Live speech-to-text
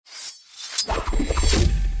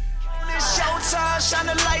shine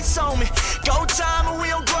the lights on me. Go time and we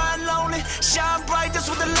don't grind lonely. Shine bright, that's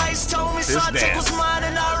what the lights told me. So I take what's mine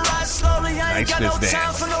and I ride slowly. I ain't got no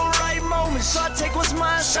time for no right moments. So I take what's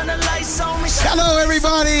mine, shine the lights on me. Hello,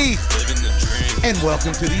 everybody, and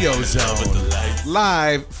welcome to the Ozone.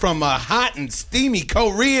 Live from a hot and steamy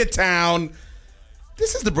Koreatown.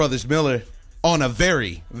 This is the Brothers Miller on a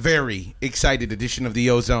very, very excited edition of the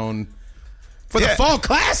Ozone for the Fall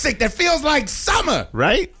Classic that feels like summer.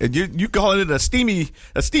 Right? And you call it a steamy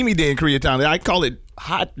day in Koreatown. I call it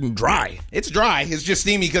hot and dry. It's dry. It's just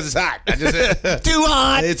steamy because it's hot. Too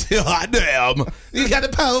hot. It's too hot. Damn. You got the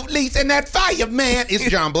police and that fire, man. It's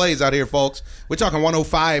John Blaze out here, folks. We're talking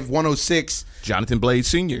 105, 106. Jonathan Blaze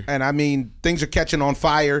Sr. And I mean, things are catching on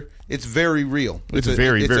fire. It's very real. It's a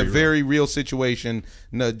very real situation.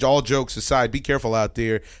 No, all jokes aside, be careful out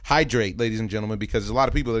there. Hydrate, ladies and gentlemen, because a lot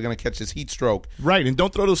of people are going to catch this heat stroke. Right, and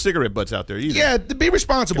don't throw those cigarette butts out there either. Yeah, be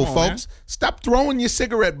responsible, on, folks. Man. Stop throwing your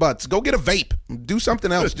cigarette butts. Go get a vape. Do something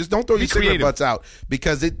else. Just don't throw your cigarette butts out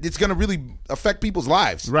because it's going to really affect people's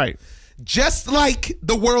lives. Right. Just like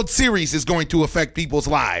the World Series is going to affect people's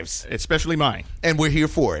lives. Especially mine. And we're here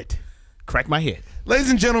for it. Crack my head. Ladies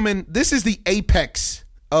and gentlemen, this is the apex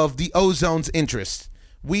of the Ozone's interest.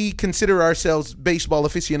 We consider ourselves baseball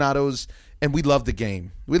aficionados, and we love the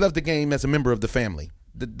game. We love the game as a member of the family.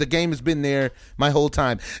 The game has been there my whole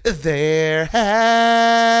time. There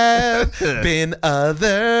have been others.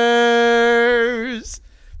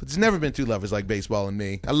 But there's never been two lovers like baseball and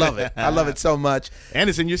me. I love it. I love it so much. And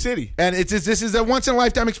it's in your city. And this is a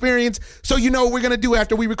once-in-a-lifetime experience. So you know what we're going to do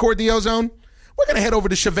after we record the Ozone? We're going to head over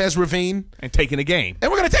to Chavez Ravine. And taking a game. And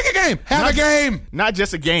we're going to take a game. Have a game. Not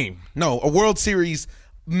just a game. No, a World Series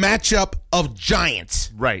matchup of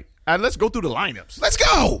giants. Right. Let's go through the lineups. Let's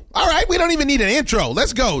go. All right. We don't even need an intro.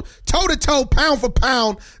 Let's go. Toe-to-toe, pound for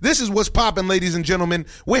pound. This is what's popping, ladies and gentlemen.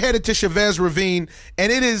 We're headed to Chavez Ravine,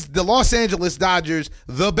 and it is the Los Angeles Dodgers,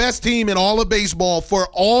 the best team in all of baseball for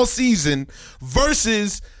all season,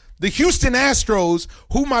 versus the Houston Astros,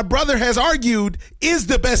 who my brother has argued is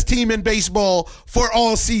the best team in baseball for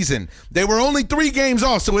all season. They were only 3 games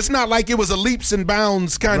off, so it's not like it was a leaps and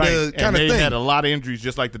bounds kind of thing. They had a lot of injuries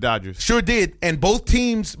just like the Dodgers. Sure did. And both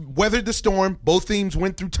teams weathered the storm. Both teams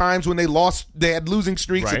went through times when they lost. They had losing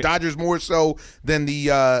streaks. Right. The Dodgers more so than the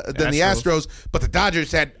Astros. But the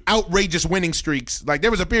Dodgers had outrageous winning streaks. Like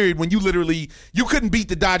there was a period when you couldn't beat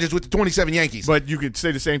the Dodgers with the 27 Yankees. But you could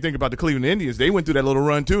say the same thing about the Cleveland Indians. They went through that little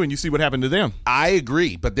run too, and you see what happened to them. I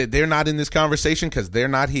agree, but they're not in this conversation because they're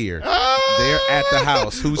not here. They're at the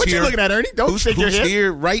house. Who's what here? You looking at, Ernie? Don't shake your head. Who's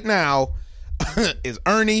here right now is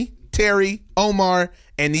Ernie, Terry, Omar,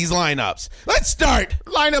 and these lineups. Let's start.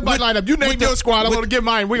 Lineup by lineup. You name your squad. I'm going to give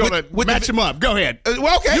mine. We're going to match them up. Go ahead.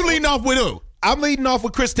 Well, okay. You leading off with who? I'm leading off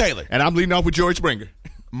with Chris Taylor. And I'm leading off with George Springer.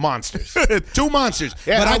 Monsters. 2 monsters.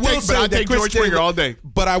 Yeah, but I take George Springer all day.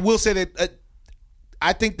 But I will say that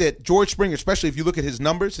I think that George Springer, especially if you look at his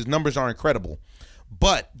numbers are incredible.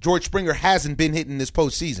 But George Springer hasn't been hitting this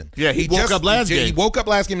postseason. Yeah, he woke up last game. He woke up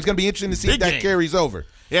last game. It's going to be interesting to see if that carries over.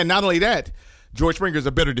 Yeah, not only that, George Springer is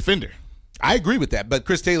a better defender. I agree with that, but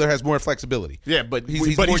Chris Taylor has more flexibility. Yeah, but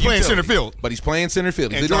he's playing center field. But he's playing center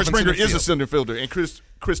field. And George Springer is a center fielder, and Chris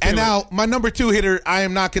Taylor. And now, my number 2 hitter, I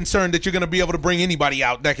am not concerned that you're going to be able to bring anybody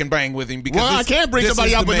out that can bang with him. Because I can't bring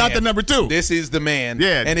somebody out, but not the number 2. This is the man.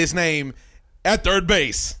 Yeah. And his name, at third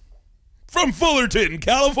base, from Fullerton,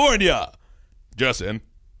 California, Justin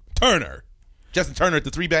Turner. Justin Turner at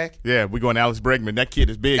the 3-back. Yeah, we're going to Alex Bregman. That kid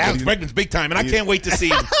is big. Alex Bregman's big time, and I can't wait to see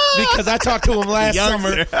him because I talked to him last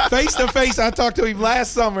summer. Face to face, I talked to him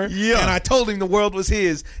last summer, and I told him the world was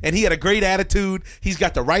his, and he had a great attitude. He's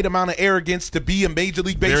got the right amount of arrarrogance to be a Major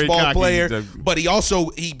League Baseball player, but he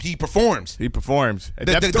also he performs. He performs.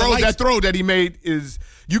 That throw that he made is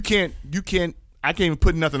I can't even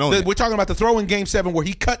put nothing on it. We're talking about the throw in Game 7 where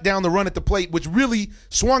he cut down the run at the plate, which really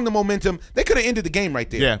swung the momentum. They could have ended the game right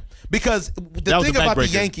there. Yeah. Because the thing about the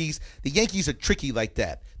Yankees are tricky like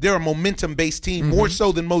that. They're a momentum-based team, more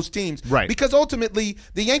so than most teams. Right. Because ultimately,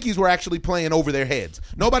 the Yankees were actually playing over their heads.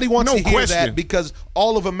 Nobody wants to hear that because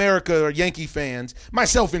all of America are Yankee fans,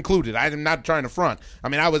 myself included. I'm not trying to front. I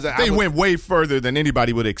mean, They went way further than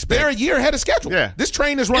anybody would expect. They're a year ahead of schedule. Yeah. This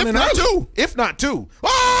train is running out. If not two.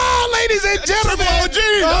 Oh, ladies and gentlemen.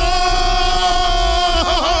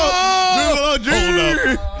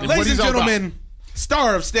 Ladies and gentlemen,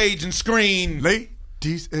 star of stage and screen.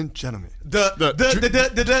 Ladies and gentlemen, the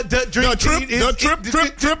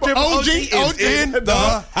trip OG is in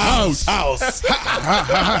the house. That's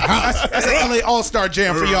an LA All-Star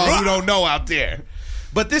Jam for y'all who don't know out there.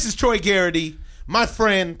 But this is Troy Garity, my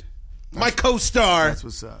friend, my co-star, that's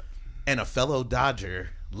what's up, and a fellow Dodger.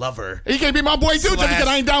 lover. He can't be my boy, too, just because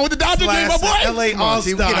I ain't down with the Dodgers. He ain't my boy. LA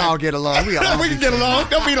All-Star. We can all get along. We can get along.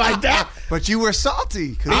 Don't be like that. But you were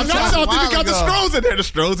salty. I'm not salty because the Stros are there. The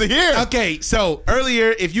Stros are here. Okay, so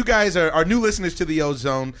earlier, if you guys are new listeners to the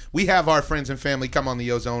Ozone, we have our friends and family come on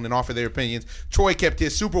the Ozone and offer their opinions. Troy kept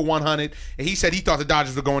his Super 100, and he said he thought the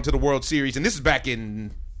Dodgers were going to the World Series, and this is back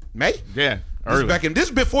in May? Yeah, early. This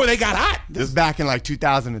is before they got hot. This is back in like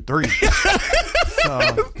 2003.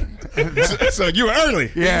 So you were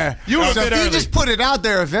early. Yeah. You were a bit if early. you just put it out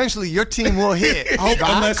there, eventually your team will hit.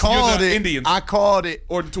 Unless you're the Indians. I called it.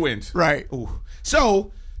 Or the Twins. Right. Ooh.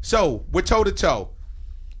 So we're toe-to-toe.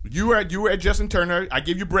 You were at Justin Turner. I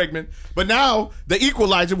give you Bregman. But now the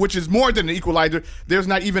equalizer, which is more than an equalizer, there's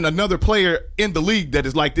not even another player in the league that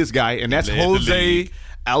is like this guy, and that's Jose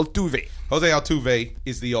Altuve. Jose Altuve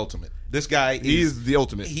is the ultimate. This guy is the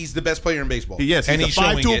ultimate. He's the best player in baseball. Yes, he's a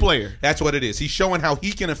 5-tool player. That's what it is. He's showing how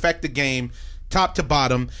he can affect the game top to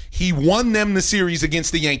bottom. He won them the series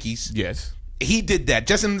against the Yankees. Yes. He did that.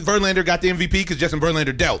 Justin Verlander got the MVP because Justin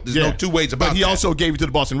Verlander dealt. There's no two ways about it. But he also gave it to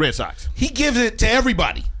the Boston Red Sox. He gives it to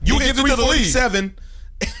everybody. You hit 347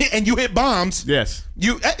 and you hit bombs. Yes.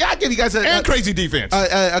 I give you guys a crazy defense.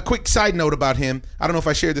 A quick side note about him. I don't know if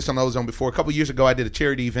I shared this on the Ozone before. A couple years ago, I did a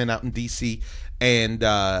charity event out in D.C., and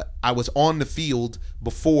I was on the field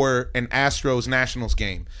before an Astros-Nationals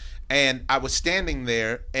game. And I was standing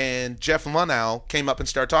there, and Jeff Lunow came up and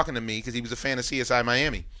started talking to me because he was a fan of CSI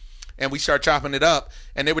Miami. And we started chopping it up,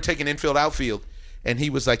 and they were taking infield, outfield. And he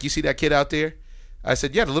was like, "You see that kid out there?" I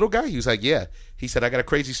said, "Yeah, the little guy." He was like, "Yeah." He said, "I got a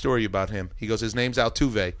crazy story about him." He goes, "His name's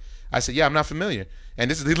Altuve." I said, "Yeah, I'm not familiar." And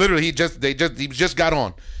this is he just got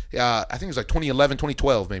on. I think it was like 2011,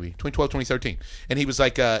 2012, maybe 2012, 2013. And he was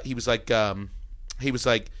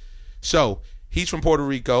like, so he's from Puerto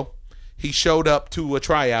Rico. He showed up to a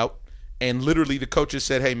tryout, and literally the coaches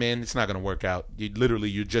said, "Hey man, it's not going to work out.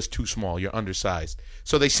 You're just too small. You're undersized."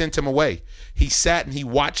 So they sent him away. He sat and he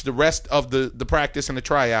watched the rest of the practice and the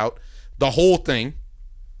tryout, the whole thing.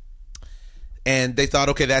 And they thought,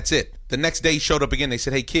 okay, that's it. The next day he showed up again. They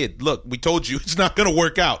said, "Hey kid, look, we told you it's not going to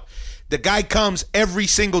work out." The guy comes every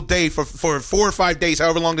single day for 4 or 5 days,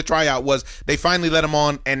 however long the tryout was. They finally let him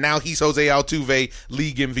on, and now he's Jose Altuve,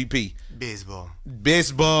 league MVP. Baseball.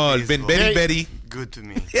 Been Betty. Good to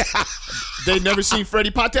me. They never seen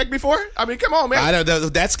Freddie Patek before? I mean, come on, man. I know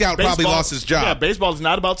that scout probably lost his job. Yeah, baseball is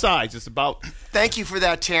not about size. It's about. Thank you for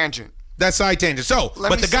that tangent. That side tangent. So,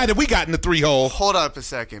 but the guy that we got in the 3-hole. Hold up a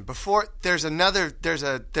second. Before there's another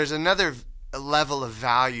level of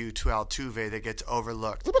value to Altuve that gets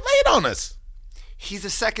overlooked. Lay it on us. He's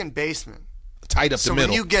a second baseman. Tight up the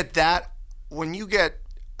middle. So when you get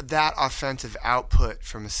that offensive output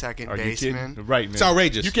from a second baseman, right, man. It's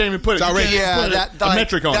outrageous. You can't even put a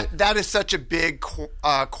metric on it. That is such a big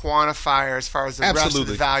quantifier as far as the rest of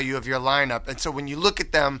the value of your lineup. And so when you look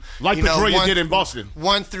at them, like Pedroia did in Boston,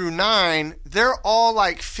 1 through 9, they're all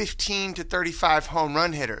like 15 to 35 home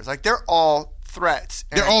run hitters. Like they're all threats.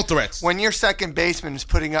 They're all threats. When your second baseman is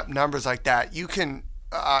putting up numbers like that, you can.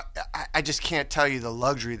 I just can't tell you the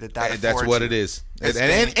luxury that affords. That's what it is.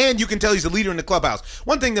 And you can tell he's a leader in the clubhouse.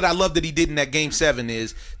 One thing that I love that he did in that Game 7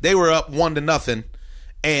 is they were up 1-0,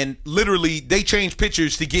 and literally they changed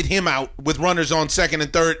pitchers to get him out with runners on second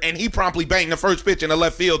and third, and he promptly banged the first pitch in the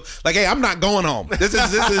left field. Like, hey, I'm not going home. This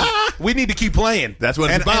is we need to keep playing. That's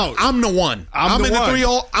what it's about. And I'm the one. I'm in the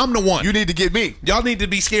 3-hole. I'm the one. You need to get me. Y'all need to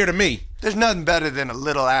be scared of me. There's nothing better than a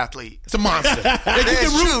little athlete. It's a monster. You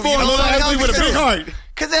can root for a little athlete with a big heart.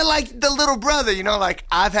 Because they're like the little brother, like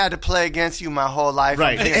I've had to play against you my whole life.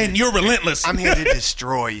 Right. And you're relentless. I'm here to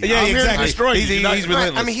destroy you. Yeah, exactly. Destroy you. He's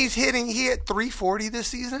relentless. I mean, he hit 340 this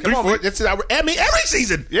season. 340. Every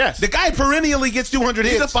season. Yes. The guy perennially gets 200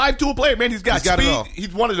 hits. He's a 5-tool player, man. He's got speed. It all.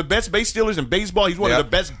 He's one of the best base stealers in baseball. He's one of the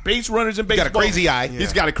best base runners in baseball. He's got a crazy eye.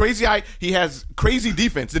 He's got a crazy eye. He has crazy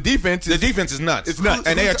defense. The defense is nuts. It's nuts.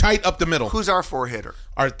 And they are tight up the middle. Who's our 4-hitter?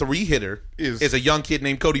 Our 3-hitter is a young kid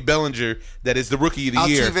named Cody Bellinger that is the rookie of the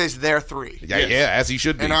year. Altuve's their 3. Yeah, as he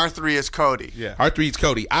should be. And our 3 is Cody. Yeah. Our 3 is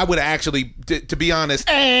Cody. I would actually, to be honest,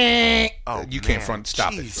 you can't front.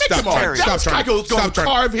 Stop it. Stop trying. Keiko's going to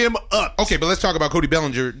carve him up. Okay, but let's talk about Cody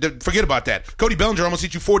Bellinger. Forget about that. Cody Bellinger almost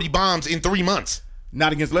hit you 40 bombs in 3 months.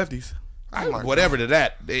 Not against lefties. Whatever to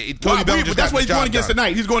that. Cody Bellinger. That's what he's going against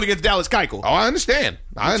tonight. He's going against Dallas Keuchel. Oh, I understand.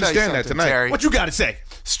 I understand that tonight. Terry. What you got to say?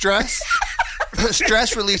 Stress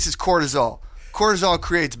releases cortisol. Cortisol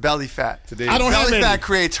creates belly fat. I don't have belly fat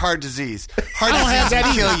creates heart disease. Heart disease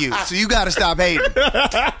can kill you. So you got to stop hating.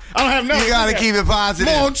 I don't have nothing. You got to keep it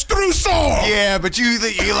positive. Monstruoso. Yeah, but you're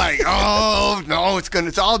like, oh no,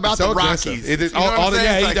 it's all about the Rockies. It is all.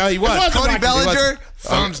 Yeah, he was. Cody Bellinger,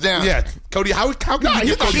 Thumbs down. Yeah, Cody. How can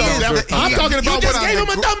you give Cody thumbs down. I'm talking about you just what gave him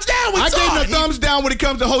a thumbs down. I gave him a thumbs down when it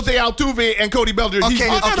comes to Jose Altuve and Cody Bellinger. Okay,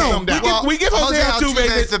 We give Jose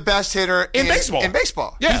Altuve is the best hitter in baseball. In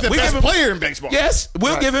baseball, Yeah, he's the best player in baseball. Yes,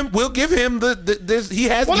 we'll give him. We'll give him he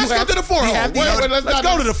has. Well, let's go to the 4-hole. Let's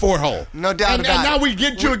go to the 4-hole. No doubt and about it. And now we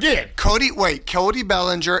get you again. Cody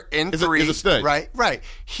Bellinger in 3 is a stud. Right.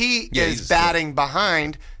 He is batting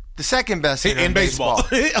behind the second best hitter in baseball.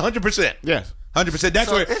 100%. Yes. 100%. That's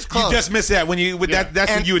So where it's you close. just missed that when you that's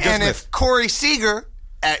when you would just and miss. if Corey Seager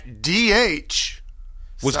at DH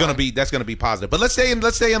That's going to be positive. But let's stay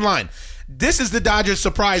in line. This is the Dodgers'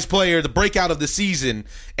 surprise player, the breakout of the season,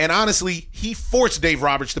 and honestly, he forced Dave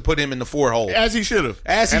Roberts to put him in the 4-hole. As he should have.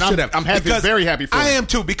 I'm happy, Because very happy for him. I am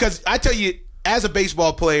too, because I tell you, as a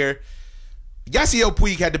baseball player, Yasiel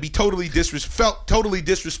Puig had to be felt totally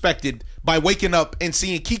disrespected by waking up and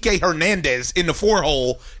seeing Kike Hernandez in the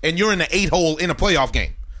 4-hole, and you're in the 8-hole in a playoff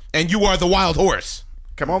game, and you are the wild horse.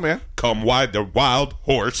 Come on, man. Come wide the wild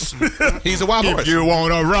horse. He's a wild horse. If you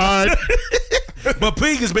want to ride. But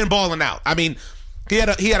Puig has been balling out. I mean, he had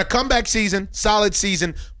a comeback season, solid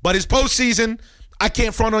season, but his postseason, I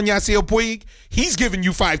can't front on Yasiel Puig. He's giving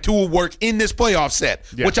you 5-tool work in this playoff set,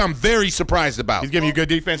 which I'm very surprised about. He's giving you good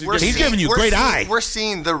defense. He's giving you great eye. We're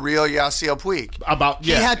seeing the real Yasiel Puig.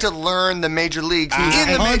 He had to learn the major leagues. He's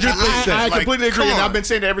in the major 100%. leagues. I completely agree, and come on. I've been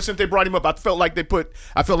saying that ever since they brought him up. I felt like they put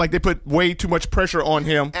way too much pressure on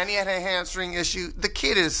him. And he had a hamstring issue. The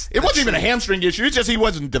kid is. It wasn't even a hamstring issue. It's just he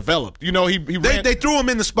wasn't developed. You know, They threw him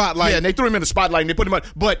in the spotlight. Yeah, and they threw him in the spotlight and they put him on.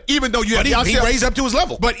 But even though you have he raised up to his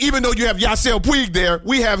level. But even though you have Yasiel Puig there,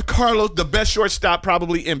 we have Carlos, the best shortstop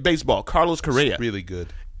probably in baseball, Carlos Correa. Really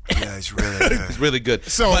good. Yeah, he's really good. He's really good.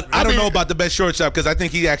 So, but I don't mean- know about the best shortstop because I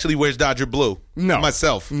think he actually wears Dodger blue. No.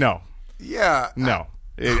 Myself. No. Yeah. No.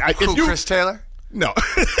 Chris Taylor? No.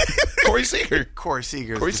 Corey Seager. Corey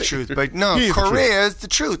Seager Corey is the Seager. truth. But no, He is the Correa is the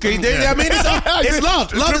truth. I mean, it's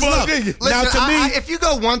love. Love is love. Listen, Now, to me, if you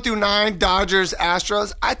go 1 through 9, Dodgers,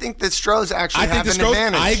 Astros, I think the Stros actually have an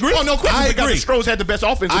advantage. I agree. Oh, no question. I because agree. the Stros had the best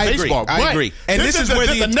offense in baseball. I agree. And this is where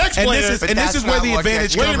the next player. this is where the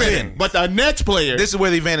advantage Wait a comes minute. in. But the next player. This is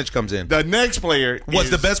where the advantage comes in. The next player Was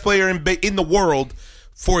the best player in the world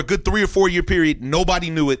for a good 3 or 4 year period. Nobody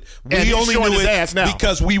knew it. And We only showing knew his it ass now.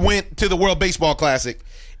 because we went to the World Baseball Classic.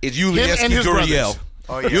 It's Him and his Yulieski Gurriel. brothers.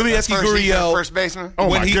 Oh, yeah. Yulieski Gurriel, First baseman? Oh,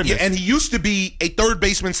 when my goodness. And he used to be a third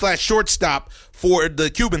baseman / shortstop for the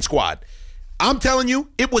Cuban squad. I'm telling you,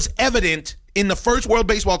 it was evident in the first World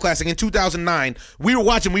Baseball Classic in 2009. We were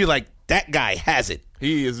watching. We were like, that guy has it.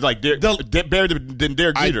 He is like better than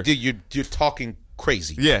Derek Jeter. You're talking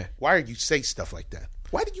crazy. Yeah. Why do you say stuff like that?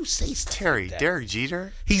 Why did you say stuff Terry, like that? Derek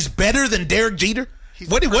Jeter? He's better than Derek Jeter?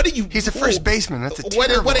 What do you? He's a first baseman. That's a What-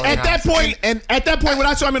 terrible At that analogy. point, at that point when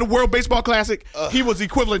I saw him in the World Baseball Classic, he was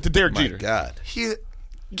equivalent to Derek My Jeter. God.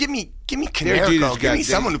 Give me Derek Canerico. Give me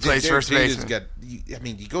someone who plays Derek first Jeter's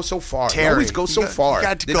baseman. You go so far. Terry. You always go so far. You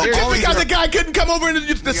got to The go Derek- always Because the guy couldn't come over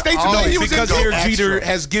into the States. always No, he was because in Derek extra. Jeter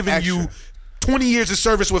has given you 20 years of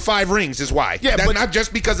service with 5 rings is why. Yeah, That's but- not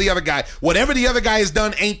just because the other guy. Whatever the other guy has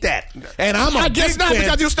done ain't that. And I guess not,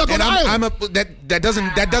 because you're stuck on the island. That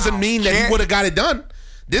doesn't mean that he would have got it done.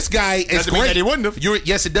 This guy is Doesn't mean great. that he wouldn't have.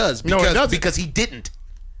 Yes, it does. No, it doesn't. Because he didn't.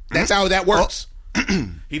 That's how that works.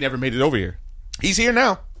 He never made it over here, He's here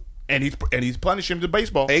now. and he's punishing the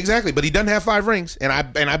baseball. Exactly, but he doesn't have 5 rings, and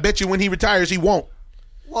I bet you when he retires, he won't.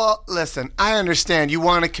 Well, listen, I understand you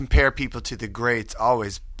want to compare people to the greats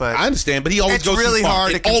always, but I understand, but he always it's goes really too far.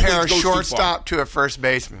 hard to It always compare a goes too far. shortstop to a first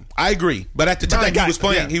baseman. I agree, but at the time that guy- he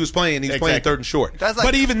was playing Exactly. third and short. That's like-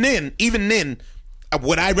 but even then,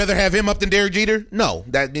 would I rather have him up than Derek Jeter? No.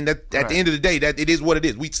 At the end of the day, that it is what it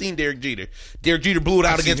is. We've seen Derek Jeter. Derek Jeter blew it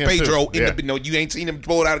out I've seen against him Pedro. too. Yeah. No, you ain't seen him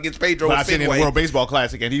blow it out against Pedro. But at I've seen him in Fenway. the World Baseball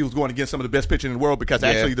Classic, and he was going against some of the best pitching in the world because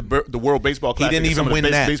actually the World Baseball Classic didn't is even some of win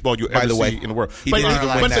the best that, baseball you by ever the way. see in the world. He But didn't even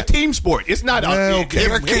win it's a that. team sport. It's not. Okay.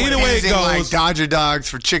 They're Either way it confusing, like goes. Dodger dogs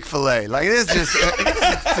for Chick-fil-A. Like this is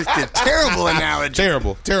just a terrible analogy.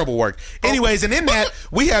 Terrible work. Anyways, and in that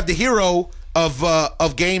we have the hero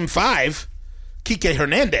of Game 5. Kike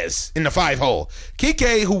Hernandez in the 5-hole.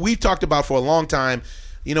 Kike, who we've talked about for a long time,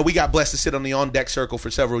 we got blessed to sit on the on-deck circle for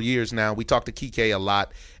several years now. We talked to Kike a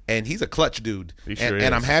lot, and he's a clutch dude. He sure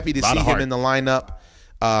and I'm is. happy to Lot see of him heart. in the lineup.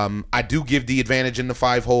 I do give the advantage in the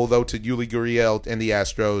 5-hole, though, to Yuli Gurriel and the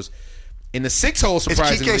Astros. In the 6-hole,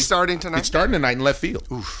 surprisingly. Kike starting tonight? It's starting tonight in left field.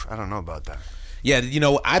 Oof, I don't know about that. Yeah,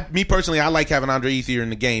 me personally, I like having Andre Ethier in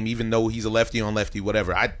the game, even though he's a lefty on lefty,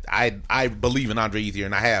 whatever. I believe in Andre Ethier,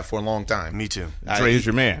 and I have for a long time. Me too. Dre is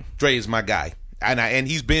your man. Dre is my guy, and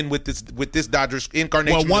he's been with this Dodgers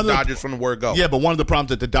incarnation of the Dodgers from the word go. Yeah, but one of the problems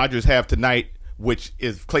that the Dodgers have tonight which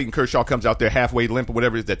is Clayton Kershaw comes out there halfway limp or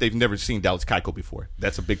whatever, is that they've never seen Dallas Keuchel before.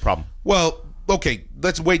 That's a big problem. Well, okay,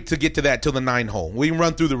 let's wait to get to that till the 9 hole. We can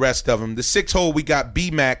run through the rest of them. The 6 hole, we got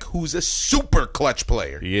B-Mac, who's a super clutch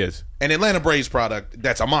player. He is. An Atlanta Braves product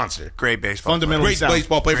that's a monster. Great baseball Fundamentally Great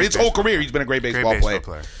baseball player. For his whole career, he's been a great baseball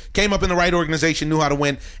player. Came up in the right organization, knew how to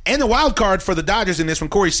win. And the wild card for the Dodgers in this one,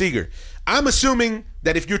 Corey Seager. I'm assuming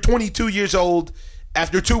that if you're 22 years old,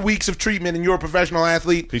 after 2 weeks of treatment and you're a professional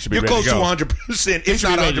athlete, you're close to 100%, if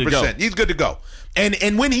not 100%. He's good to go.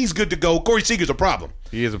 And when he's good to go, Corey Seager's a problem.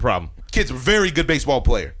 He is a problem. Kid's a very good baseball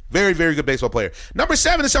player. Very, very good baseball player. Number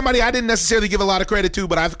 7 is somebody I didn't necessarily give a lot of credit to,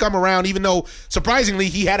 but I've come around, even though, surprisingly,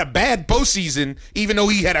 he had a bad postseason, even though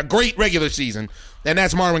he had a great regular season, and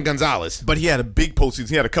that's Marwin Gonzalez. But he had a big postseason.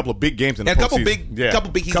 He had a couple of big games in the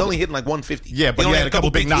postseason. He's only hitting like 150. Yeah, but he had a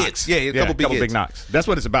couple big knocks. Hits. Yeah, he had a couple big knocks. That's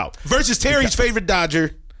what it's about. Versus Terry's favorite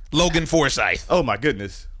Dodger, Logan Forsythe. Oh, my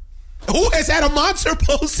goodness. Who has had a monster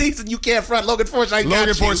postseason? You can't front Logan Forsythe.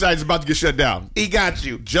 Logan Forsythe is about to get shut down. He got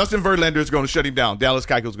you. Justin Verlander is going to shut him down. Dallas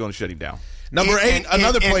Keuchel is going to shut him down. Number 8,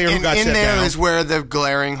 another player who got shut down. In there is where the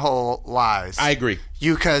glaring hole lies. I agree.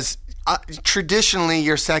 Because traditionally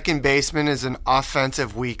your second baseman is an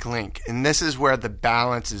offensive weak link, and this is where the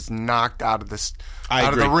balance is knocked out of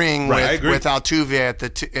the ring with Altuve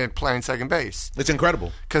at playing second base. It's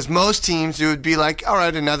incredible. Because most teams, it would be like, all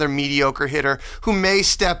right, another mediocre hitter who may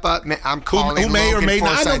step up. I'm calling who may Logan or may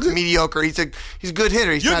Forsythe not. mediocre. He's a good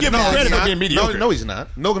hitter. He's You're giving him credit for being mediocre. No, he's not.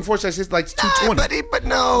 Logan Forsythe is like 220. But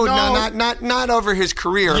not over his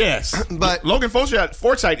career. Yes, but Logan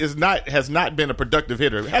Forsythe has not been a productive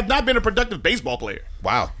hitter. Has not been a productive baseball player.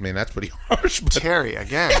 Wow, man, that's pretty harsh. But Terry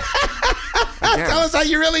again. Tell us how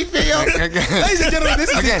you really feel. Ladies and gentlemen, this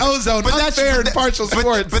is the Ozone, unfair and partial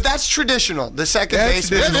sports. But that's traditional. The second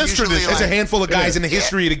baseman is traditional. There's a handful of guys in the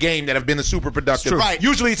history of the game that have been a super productive. Right.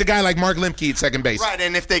 Usually it's a guy like Mark Lemke at second base. Right,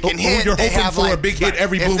 and if they can hit, you're they hoping have for a big hit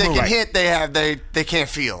every blue moon. If they can hit, they can't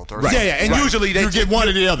field. Or Yeah, and usually they get one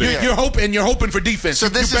or the other. You're hoping for defense. So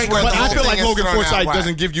this is where but I feel like Logan Forsythe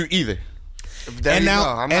doesn't give you either. I'm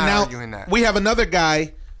not arguing that. We have another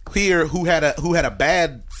guy here who had a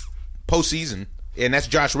bad postseason, and that's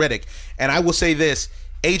Josh Reddick. And I will say this.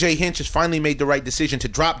 A.J. Hinch has finally made the right decision to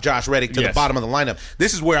drop Josh Reddick to the bottom of the lineup.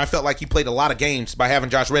 This is where I felt like he played a lot of games by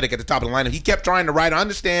having Josh Reddick at the top of the lineup. He kept trying to ride. I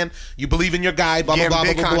understand you believe in your guy, blah, blah, blah,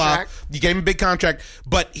 blah, blah, blah. You gave him a big contract,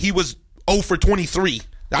 but he was 0 for 23.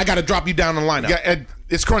 I got to drop you down in the lineup. Yeah,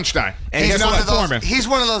 it's crunch time. And he's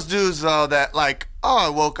one of those dudes, though, that like, I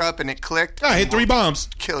woke up and it clicked. I hit 3 bombs.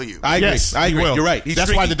 Kill you. I agree. Yes, I agree. You're right.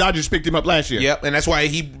 That's why the Dodgers picked him up last year. Yep, and that's why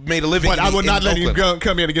he made a living. But I would not let him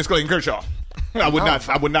come in against Clayton Kershaw. I would not.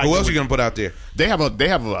 Who else are you going to put out there? They have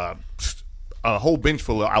a whole bench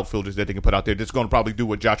full of outfielders that they can put out there that's going to probably do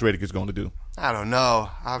what Josh Reddick is going to do. I don't know.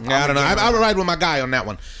 I don't know. I would ride with my guy on that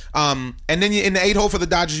one. And then in the 8 hole for the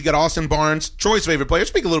Dodgers, you got Austin Barnes, Troy's favorite player.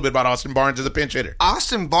 Speak a little bit about Austin Barnes as a pinch hitter.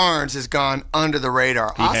 Austin Barnes has gone under the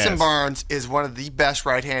radar. Austin Barnes is one of the best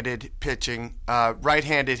right-handed hitters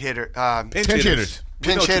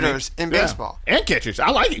in baseball and catchers. I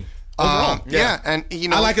like him. And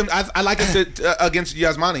I like him. I like him against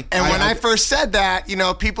Yasmani. And when I first said that,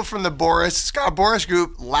 people from the Scott Boras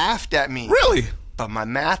group laughed at me. Really? But my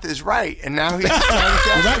math is right, and now he's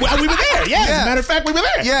trying we were there. Yeah, as a matter of fact, we were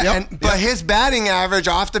there. Yeah, but his batting average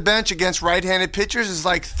off the bench against right-handed pitchers is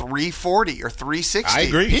like 340 or 360. I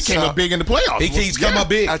agree. He came up big in the playoffs. He's come up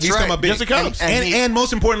big. That's he's right. come up big. Yes, it comes. And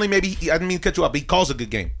most importantly, maybe I didn't mean to cut you up. He calls a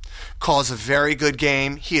good game. Calls a very good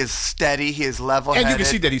game. He is steady. He is level-headed. And you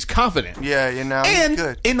can see that he's confident. Yeah, and he's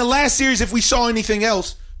good. In the last series, if we saw anything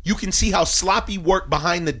else, you can see how sloppy work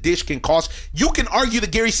behind the dish can cost. You can argue that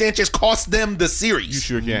Gary Sanchez cost them the series. You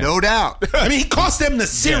sure can. No doubt. I mean, he cost them the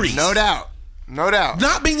series. No doubt.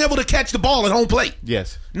 Not being able to catch the ball at home plate.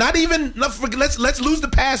 Yes. Not even. Let's lose the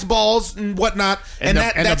pass balls and whatnot, and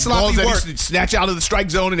that sloppy balls work. that he snatch out of the strike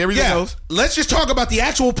zone and everything else. Let's just talk about the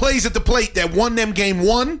actual plays at the plate that won them game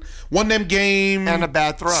 1, won them game and a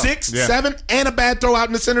bad throw 6, 7, and a bad throw out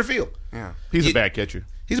in the center field. Yeah, he's a bad catcher.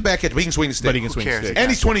 He's a bad catcher, but he can swing the stick. And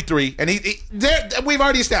he's 23, and we've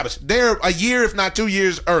already established they're a year, if not 2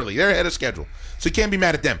 years early. They're ahead of schedule, so you can't be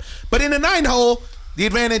mad at them. But in the 9 hole, the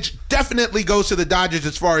advantage definitely goes to the Dodgers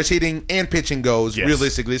as far as hitting and pitching goes. Yes.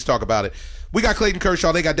 Realistically, let's talk about it. We got Clayton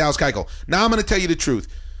Kershaw. They got Dallas Keuchel. Now I'm going to tell you the truth.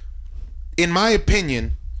 In my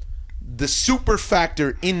opinion, the super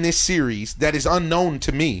factor in this series that is unknown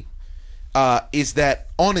to me is that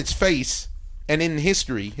on its face and in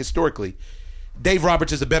historically, Dave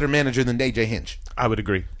Roberts is a better manager than A.J. Hinch. I would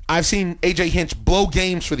agree. I've seen A.J. Hinch blow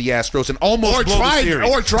games for the Astros and almost blow the series.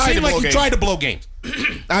 Or tried to blow games. He tried to blow games.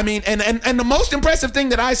 I mean, and the most impressive thing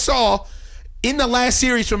that I saw in the last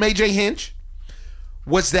series from A.J. Hinch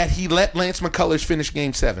was that he let Lance McCullers finish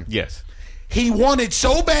Game 7. Yes. He wanted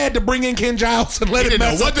so bad to bring in Ken Giles and let him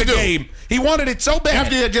mess up the game. He wanted it so bad.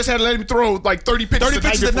 After he just had to let him throw like 30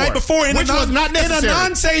 pitches the night before in a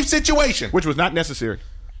non-save situation. Which was not necessary.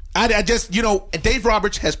 I just, Dave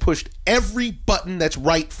Roberts has pushed every button that's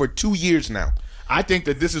right for 2 years now. I think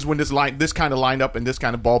that this is when this kind of lineup and this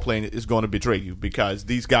kind of ball playing is going to betray you, because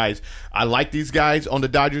these guys, I like these guys on the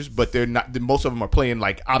Dodgers, but they're not. Most of them are playing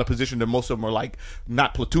like out of position. Most of them are like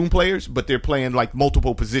not platoon players, but they're playing like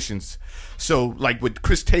multiple positions. So like with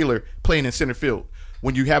Chris Taylor playing in center field,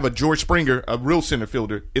 when you have a George Springer, a real center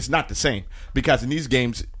fielder, it's not the same, because in these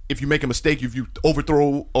games, if you make a mistake, if you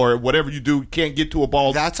overthrow or whatever you do, can't get to a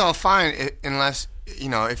ball. That's all fine unless.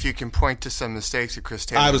 If you can point to some mistakes that Chris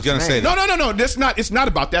Taylor. I was going to say that. No. It's not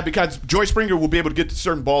about that, because George Springer will be able to get to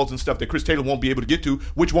certain balls and stuff that Chris Taylor won't be able to get to,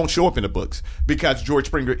 which won't show up in the books, because George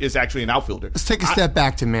Springer is actually an outfielder. Let's take a step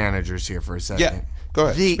back to managers here for a second. Yeah, go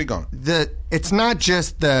ahead. Speak on it. It's not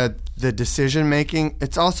just the decision making;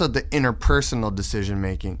 it's also the interpersonal decision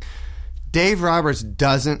making. Dave Roberts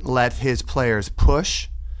doesn't let his players push,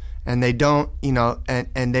 and they don't,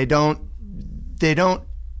 and they don't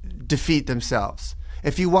defeat themselves.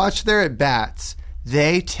 If you watch their at bats,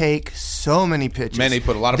 they take so many pitches. Man, they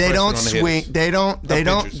put a lot of pressure on the swing.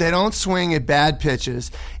 hitters. They don't swing at bad pitches.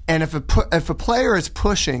 And if a player is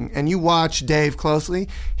pushing, and you watch Dave closely,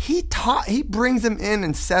 he brings them in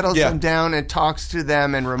and settles them down and talks to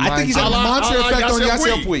them and reminds them. I think he's a monster effect on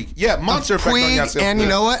Yasiel Puig. Yeah, monster effect on Yasiel Puig. And you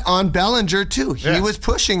know what? On Bellinger too. He was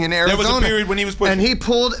pushing in Arizona. There was a period when he was pushing, and he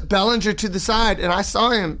pulled Bellinger to the side, and I saw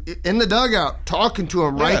him in the dugout talking to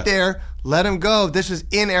him right there. Let him go. This was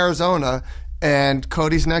in Arizona, and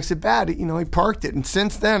Cody's next at bat. He parked it, and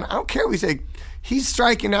since then, I don't care what we say. He's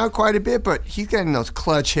striking out quite a bit, but he's getting those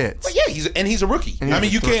clutch hits. Well, yeah, he's a rookie.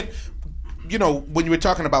 You can't. When you were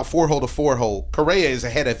talking about 4-hole to 4-hole, Correa is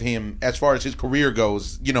ahead of him as far as his career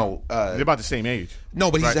goes. They're about the same age. No,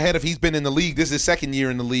 but he's ahead of. He's been in the league. This is his second year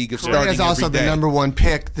in the league. Correa's also the number one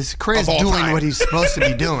pick. Correa's doing what he's supposed to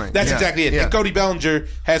be doing. That's exactly it. Yeah. And Cody Bellinger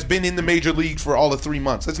has been in the major leagues for all of 3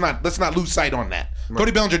 months. Let's not lose sight on that. Right.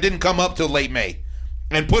 Cody Bellinger didn't come up till late May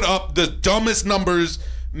and put up the dumbest numbers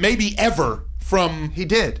maybe ever. He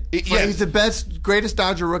did. He's the greatest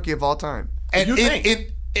Dodger rookie of all time. And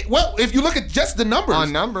if you look at just the numbers.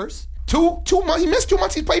 On numbers. 2 months. He missed 2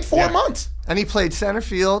 months. He played 4 months. And he played center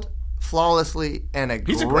field flawlessly and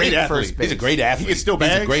he's a great first base. He's a great athlete. He is still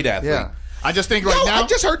bad. He's a great athlete. Yeah. I just think now. I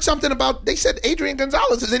just heard something about, they said Adrian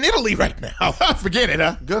Gonzalez is in Italy right now. Forget it,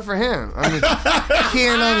 huh? Good for him. I mean, he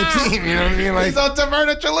ain't on the team, you know what I mean? He's on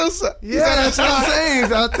Taverna Chalusa. Yeah, that's what I'm saying.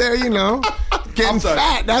 He's out there, getting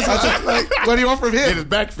fat. That's what do you want from him? Get his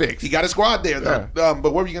back fixed. He got a squad there, though. Yeah.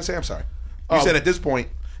 But what were you going to say? I'm sorry. You said at this point.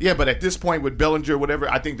 Yeah, but at this point with Bellinger, whatever,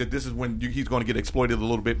 I think that this is when he's going to get exploited a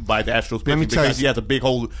little bit by the Astros pitching, because he has a big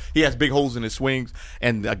hole. He has big holes in his swings,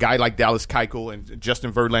 and a guy like Dallas Keuchel and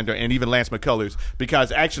Justin Verlander and even Lance McCullers,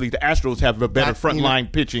 because actually the Astros have a better front line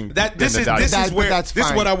pitching than the Dodgers. This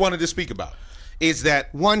is what I wanted to speak about. Is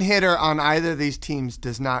that one hitter on either of these teams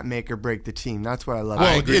does not make or break the team. That's what I love.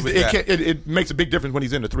 Well, it makes a big difference when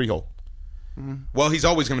he's in the 3-hole. Mm-hmm. Well, he's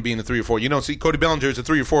always going to be in the 3 or 4. See, Cody Bellinger is a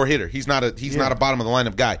 3 or 4 hitter. He's not a bottom of the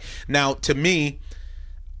lineup guy. Now, to me,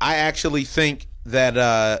 I actually think that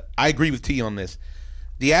I agree with T on this.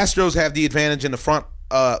 The Astros have the advantage in the front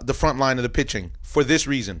line of the pitching for this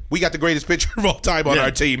reason. We got the greatest pitcher of all time on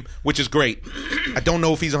our team, which is great. I don't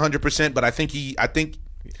know if he's 100%, but I think he's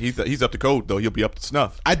up to code, though. He'll be up to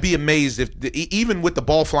snuff. I'd be amazed if even with the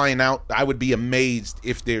ball flying out, I would be amazed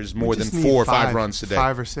if there's more than 4 or 5 runs today.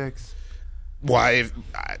 5 or 6. Why?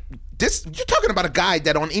 You're talking about a guy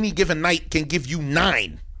that on any given night can give you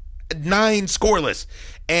 9 scoreless.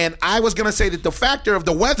 And I was going to say that the factor of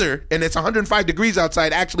the weather, and it's 105 degrees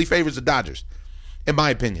outside, actually favors the Dodgers, in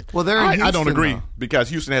my opinion. Well, I don't agree, because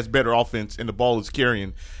Houston has better offense and the ball is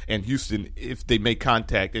carrying. And Houston, if they make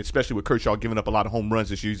contact, especially with Kershaw giving up a lot of home runs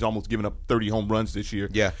this year, he's almost given up 30 home runs this year.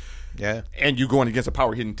 Yeah. And you're going against a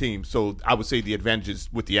power hitting team. So I would say the advantage is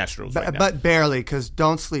with the Astros right now. But barely, because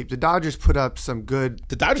don't sleep. The Dodgers put up some good.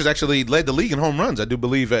 The Dodgers actually led the league in home runs, I do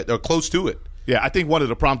believe, or close to it. Yeah, I think one of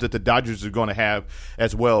the problems that the Dodgers are going to have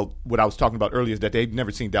as well, what I was talking about earlier, is that they've never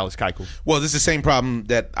seen Dallas Keuchel. Well, this is the same problem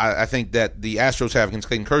that I think that the Astros have against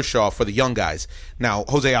Clayton Kershaw for the young guys. Now,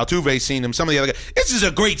 Jose Altuve's seen him. Some of the other guys. This is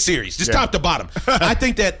a great series, just top to bottom. I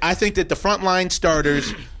think that the frontline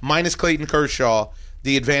starters minus Clayton Kershaw,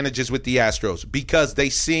 the advantage is with the Astros, because they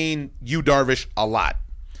seen Yu Darvish a lot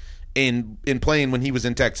in playing when he was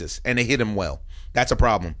in Texas, and they hit him well. That's a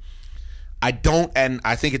problem. I don't, and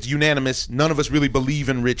I think it's unanimous. None of us really believe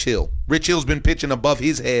in Rich Hill. Rich Hill's been pitching above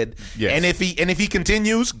his head, and if he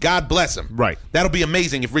continues, God bless him. Right, that'll be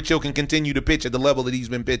amazing if Rich Hill can continue to pitch at the level that he's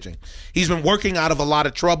been pitching. He's been working out of a lot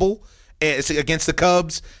of trouble against the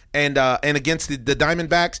Cubs and against the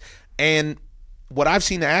Diamondbacks, and what I've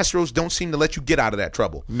seen, the Astros don't seem to let you get out of that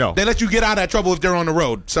trouble. No. They let you get out of that trouble if they're on the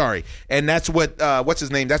road. Sorry. And that's what, what's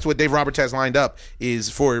his name? That's what Dave Roberts has lined up, is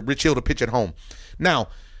for Rich Hill to pitch at home. Now,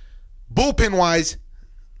 bullpen-wise,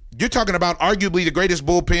 you're talking about arguably the greatest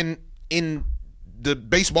bullpen in the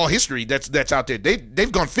baseball history that's out there.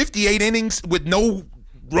 They've gone 58 innings with no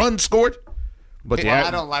runs scored. But I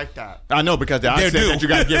don't like that. I know, because the odds say that you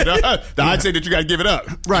got to give it up. The odds say that you got to give it up.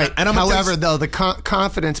 Right. And however, though, the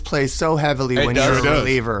confidence plays so heavily when you're a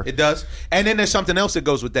reliever. It does. And then there's something else that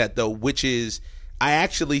goes with that, though, which is I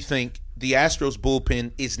actually think the Astros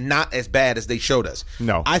bullpen is not as bad as they showed us.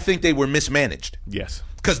 No. I think they were mismanaged. Yes.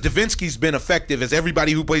 Because Davinsky's been effective, as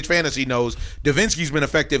everybody who plays fantasy knows. Davinsky's been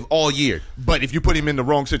effective all year. But if you put him in the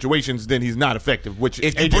wrong situations, then he's not effective. Which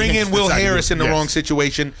if you bring in Will Harris in the wrong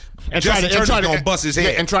situation, and Justin Turner's going to bust his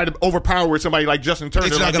head. And try to overpower somebody like Justin Turner.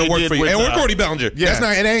 It's not going to work for you. And we're Cody Bellinger. Yeah.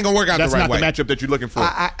 It ain't going to work out the right way. That's not the matchup that you're looking for.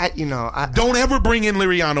 Don't ever bring in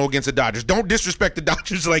Liriano against the Dodgers. Don't disrespect the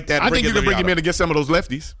Dodgers like that. I think you can bring him in against some of those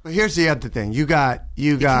lefties. But here's the other thing. You got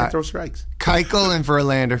throw strikes. Keuchel and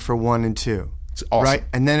Verlander for 1 and 2. It's awesome. Right?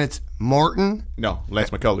 And then it's Morton. No, Lance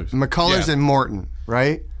McCullers. McCullers and Morton,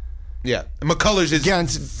 right? Yeah. McCullers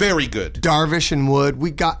is very good. Darvish and Wood.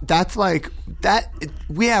 We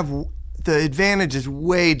have the advantage is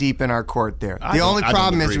way deep in our court there. The only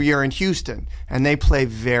problem is we are in Houston, and they play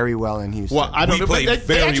very well in Houston. Well, I don't know.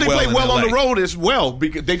 They actually play well on the road as well,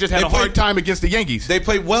 because they just had a hard time against the Yankees. They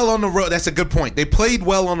played well on the road. That's a good point. They played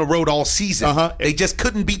well on the road all season. They just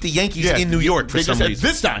couldn't beat the Yankees in New York for some reason.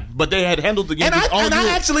 This time, but they had handled the Yankees all year. And I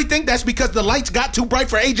actually think that's because the lights got too bright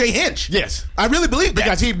for A.J. Hinch. Yes. I really believe that.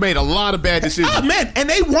 Because he made a lot of bad decisions. Oh, man, and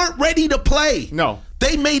they weren't ready to play. No.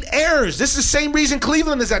 They made errors. This is the same reason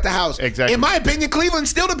Cleveland is at the house. Exactly. In my opinion, Cleveland's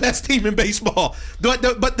still the best team in baseball. But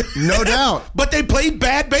no doubt. But they played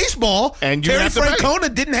bad baseball. And Terry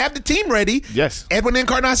Francona didn't have the team ready. Yes. Edwin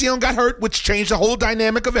Encarnacion got hurt, which changed the whole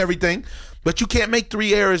dynamic of everything. But you can't make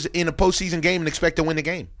 3 errors in a postseason game and expect to win the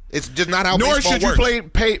game. It's just not how baseball works. Nor should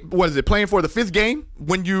you playing for the 5th game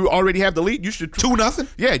when you already have the lead. You should 2-0.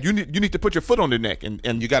 Yeah, you need to put your foot on their neck and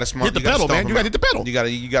you got to hit the pedal, man. You got to hit the pedal. You got to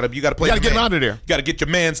play. You got to get him out of there. You got to get your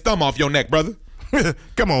man's thumb off your neck, brother.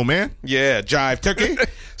 Come on, man. Yeah, jive turkey.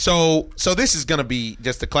 So this is gonna be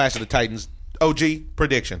just a clash of the Titans. OG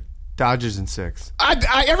prediction. Dodgers in 6.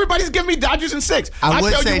 Everybody's giving me Dodgers in 6. I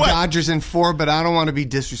would say Dodgers in 4, but I don't want to be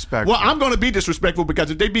disrespectful. Well, I'm going to be disrespectful because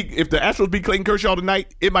if the Astros beat Clayton Kershaw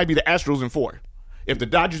tonight, it might be the Astros in 4. If the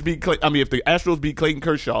Astros beat Clayton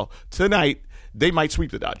Kershaw tonight, they might sweep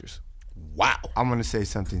the Dodgers. Wow. I'm going to say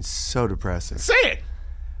something so depressing. Say it.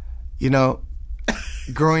 You know,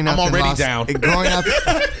 growing up I'm already down. Growing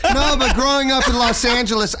up in Los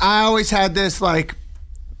Angeles, I always had this like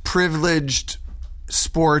privileged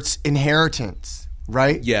sports inheritance,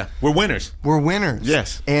 right? Yeah, we're winners.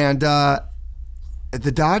 Yes. And the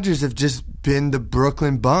Dodgers have just been the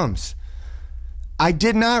Brooklyn Bums. I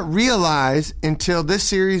did not realize until this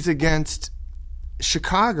series against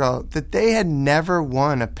Chicago that they had never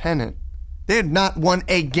won a pennant. They had not won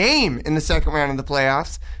a game in the second round of the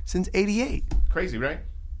playoffs since '88. Crazy, right?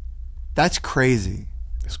 That's crazy.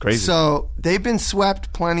 It's crazy. So they've been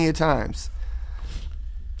swept plenty of times.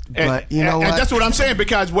 But you know what? And that's what I'm saying,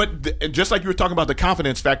 because just like you were talking about the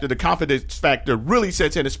confidence factor really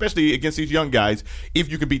sets in, especially against these young guys,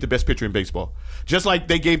 if you can beat the best pitcher in baseball. Just like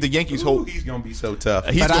they gave the Yankees hope. He's going to be so tough.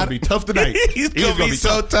 He's going to be tough tonight. He's going to be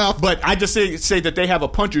so tough. But I just say that they have a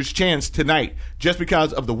puncher's chance tonight just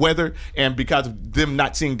because of the weather and because of them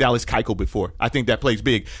not seeing Dallas Keuchel before. I think that plays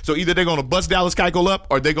big. So either they're going to bust Dallas Keuchel up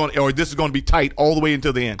or this is going to be tight all the way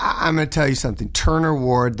until the end. I'm going to tell you something. Turner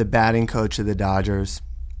Ward, the batting coach of the Dodgers,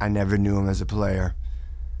 I never knew him as a player.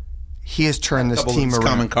 He has turned this team around.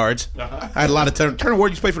 Common cards. I had a lot of Turner Ward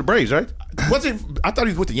used to play for the Braves, right? I thought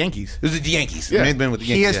he was with the Yankees. It was the Yankees. Yeah. He's been with the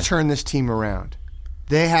Yankees. He has turned this team around.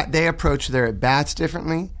 They approach their at bats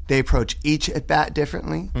differently. They approach each at bat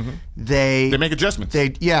differently. Mm-hmm. They make adjustments.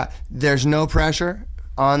 There's no pressure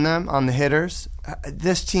on them, on the hitters.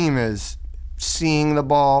 This team is seeing the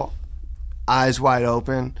ball, eyes wide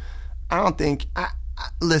open. I don't think.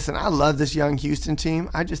 Listen, I love this young Houston team.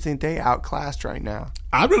 I just think they outclassed right now.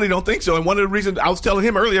 I really don't think so. And one of the reasons I was telling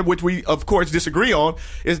him earlier, which we, of course, disagree on,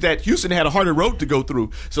 is that Houston had a harder road to go through.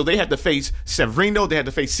 So they had to face Severino. They had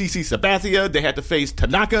to face CC Sabathia. They had to face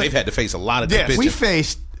Tanaka. They've had to face a lot of good pitchers. We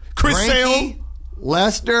faced Chris Greinke, Sale.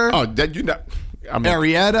 Lester. Oh, that you know. I mean,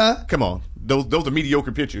 Arrieta. Come on, those are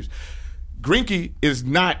mediocre pitchers. Greinke is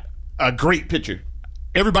not a great pitcher.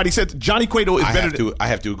 Everybody said Johnny Cueto is better. I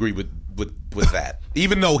have to agree with that.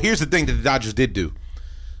 Even though here's the thing that the Dodgers did do.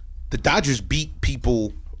 The Dodgers beat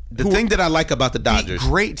people. The thing that I like about the Dodgers,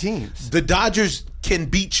 great teams. The Dodgers can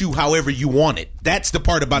beat you however you want it. That's the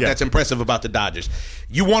part that's impressive about the Dodgers.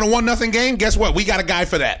 You want a 1-0 game? Guess what? We got a guy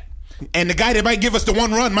for that. And the guy that might give us the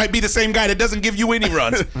 1 run might be the same guy that doesn't give you any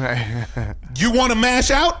runs. Right. You want to mash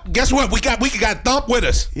out? Guess what? We got Thump with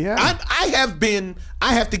us. Yeah. I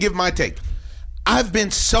have to give my take. I've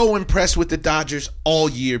been so impressed with the Dodgers all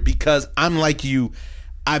year because I'm like you.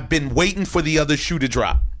 I've been waiting for the other shoe to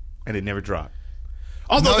drop. And it never dropped.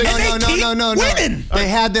 Although no. Winning. They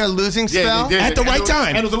had their losing spell at the right time.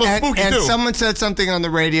 And it was a little spooky, and too. Someone said something on the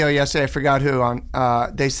radio yesterday, I forgot who,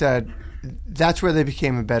 they said that's where they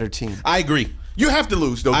became a better team. I agree. You have to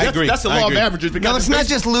lose, though. I agree. That's the law of averages. No, it's not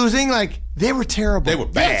just losing. Like, they were terrible. They were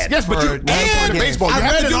bad. Yes, but and baseball. I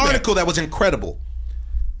read an article that was incredible.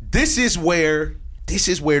 This is where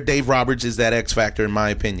Dave Roberts is that X factor, in my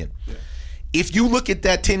opinion. Yeah. If you look at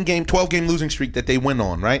that 10-game, 12-game losing streak that they went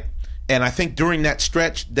on, right? And I think during that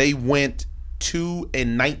stretch, they went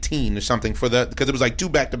 2-19 or something because it was like 2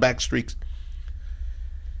 back-to-back streaks.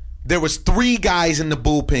 There was 3 guys in the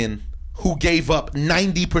bullpen who gave up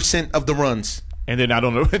 90% of the runs. And they're not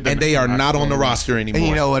on the and they are not on the roster anymore. And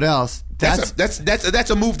you know what else? That's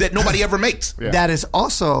a move that nobody ever makes. Yeah. That is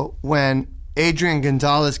also when Adrian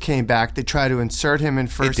Gonzalez came back. They tried to insert him in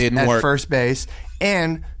first base,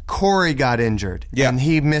 and Corey got injured, and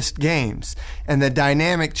he missed games, and the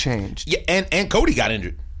dynamic changed. Yeah, and Cody got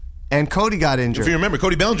injured. If you remember,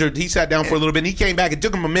 Cody Bellinger, he sat down for a little bit, and he came back. It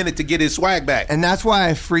took him a minute to get his swag back. And that's why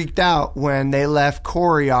I freaked out when they left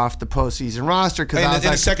Corey off the postseason roster. In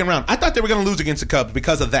the second round. I thought they were going to lose against the Cubs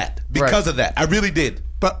because of that. I really did.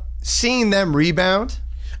 But seeing them rebound,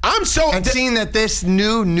 seeing that this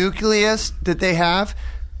new nucleus that they have,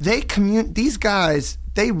 these guys,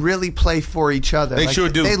 they really play for each other. They sure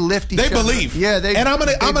do. They lift each other. They believe. Yeah, and I'm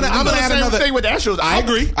gonna add another thing with the Astros. I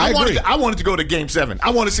agree. I wanted to go to Game 7. I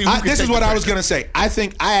want to see who can. This is what I was gonna say. I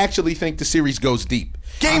actually think the series goes deep.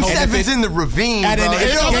 Game 7's in the ravine. Game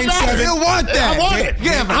 7. You want that? I want it.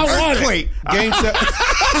 Yeah, I want it. Game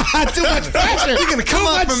 7. Too much pressure. You're gonna come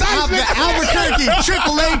up from Albuquerque,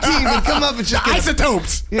 AAA team, and come up and just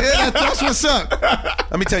isotopes. Yeah, that's what's up.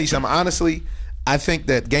 Let me tell you something. Honestly, I think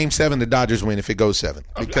that Game 7, the Dodgers win if it goes 7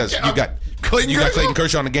 because you got Clayton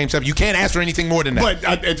Kershaw in the Game 7. You can't ask for anything more than that.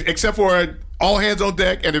 But except for all hands on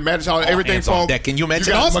deck, and it matters how everything falls. Can you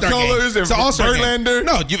mention All-Star McCullers and Verlander?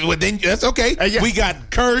 No, then that's okay. We got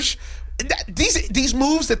Kersh. These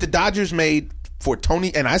moves that the Dodgers made for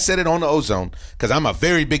Tony, and I said it on the Ozone because I'm a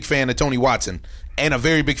very big fan of Tony Watson. And a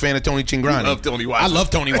very big fan of Tony Cingrani. I love Tony Watson. I love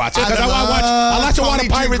Tony Watson because I watch a lot of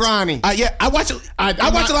Pirates. I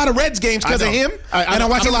watch a lot of Reds games because of him, and I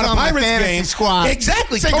watch a lot of Pirates games. Squad.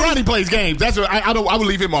 Exactly. Cingrani plays games. That's what I would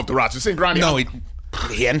leave him off the roster. Cingrani. No,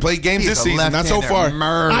 he hadn't played games this season. Not so far.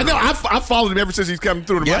 I know. I've followed him ever since he's come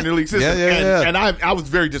through the minor league system. And I was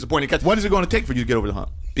very disappointed. Because what is it going to take for you to get over the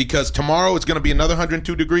hump? Because tomorrow it's going to be another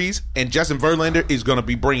 102 degrees, and Justin Verlander is going to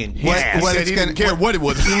be bringing he didn't care what it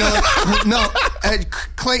was.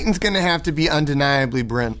 Clayton's going to have to be undeniably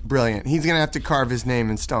brilliant. He's going to have to carve his name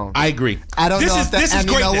in stone. I agree. I don't know if that. This is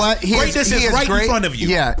greatness. You know what? Greatness is right in front of you.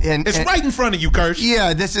 Yeah, it's right in front of you, Kirsch.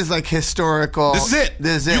 Yeah, this is like historical. This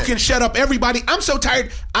is it. You can shut up everybody. I'm so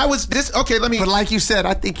tired. But like you said,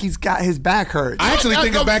 I think he's got his back hurt. I actually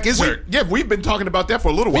think his back is hurt. Yeah, we've been talking about that for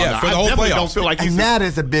a little while now. For the whole playoffs. Don't feel like that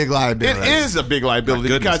is a big liability. It is a big liability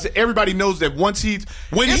because everybody knows that once he's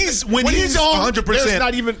when he's on 100%, there's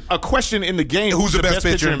not even a question in the game who's the best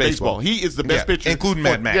pitcher in baseball. He is the best pitcher, including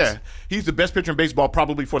Mad Max. Yeah, he's the best pitcher in baseball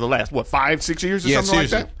probably for the last 5-6 years or something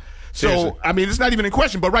seriously. like that. So I mean, it's not even in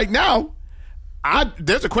question. But right now,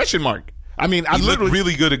 there's a question mark. I mean, he looked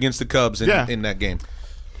really good against the Cubs in that game.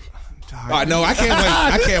 No, I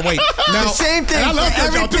can't wait. Now, the same thing. I love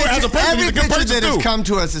every pitcher that has come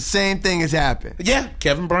to us, the same thing has happened. Yeah,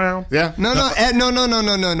 Kevin Brown. Yeah. No.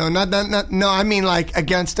 I mean, like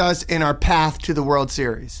against us in our path to the World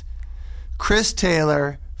Series. Chris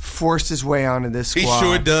Taylor forced his way onto this squad. He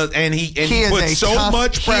sure does, and he puts so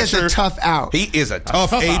much pressure. He is a tough out. He is a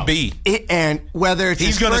tough AB. And whether it's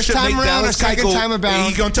his first time around or second time around,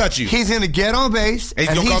 he's going to touch you. He's going to get on base. And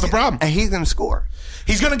he's going to cause a problem. And he's going to score.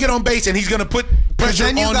 He's going to get on base, and he's going to put pressure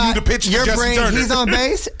on you to pitch to Justin Turner. He's on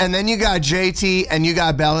base, and then you got JT, and you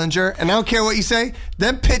got Bellinger. And I don't care what you say.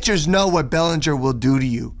 Them pitchers know what Bellinger will do to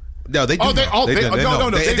you. No, they do. No.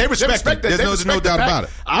 They respect that. There's no doubt about it.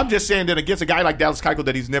 I'm just saying that against a guy like Dallas Keuchel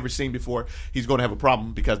that he's never seen before, he's going to have a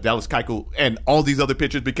problem because Dallas Keuchel and all these other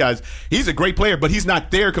pitchers, because he's a great player, but he's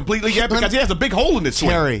not there completely yet because he has a big hole in his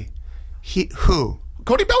swing. Terry,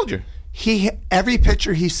 Cody Bellinger. Every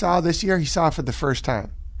pitcher he saw this year, he saw for the first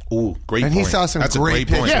time. Ooh, great and point. He saw some That's great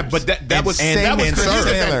pitchers. Yeah, but that was to his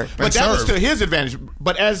advantage. But that was to his advantage.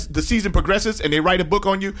 But as the season progresses and they write a book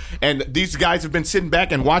on you, and these guys have been sitting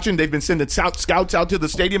back and watching, they've been sending scouts out to the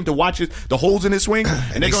stadium to watch the holes in his swing,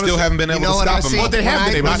 and they still haven't been able to stop him. Well, they have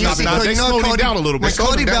been able to stop him. Now they slowed him down a little bit. When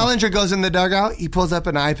Cody Bellinger goes in the dugout, he pulls up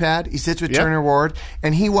an iPad, he sits with Turner Ward,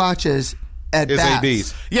 and he watches at bats.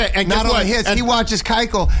 ABs. Yeah, and not only his, he watches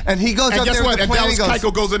Keuchel, and he goes up there with the plate. And Dallas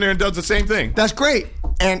Keuchel goes in there and does the same thing. That's great.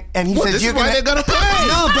 And he says, "This is why they're gonna play."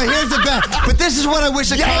 No, but here's the best. But this is what I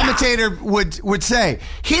wish a commentator would say.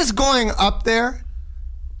 He's going up there.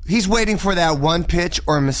 He's waiting for that one pitch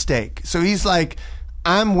or mistake. So he's like,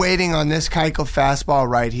 I'm waiting on this Keuchel fastball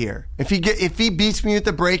right here. If he beats me with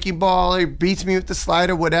the breaking ball or beats me with the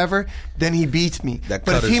slider, whatever, then he beats me. But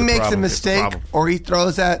if he makes a mistake or he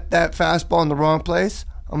throws that fastball in the wrong place,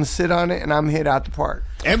 I'm going to sit on it and I'm going to hit out the park.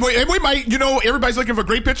 And we might, everybody's looking for a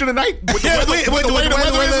great pitcher tonight. With the way the weather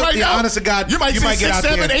is right now, honest to God, you might see 6,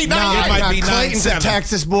 7, 8, 9. It might be Clayton's a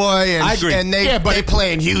Texas boy, and I agree. And they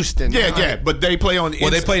play in Houston. Yeah, but they play on.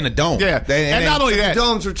 Well, they play in the dome. Yeah, and not only that, the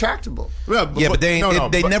dome's retractable. But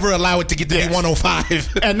they never allow it to get to be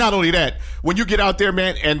 105. And not only that, when you get out there,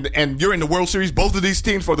 man, and you're in the World Series, both of these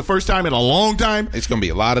teams for the first time in a long time, it's going to be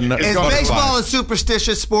a lot of. Is baseball a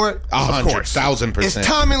superstitious sport? 100,000%. Is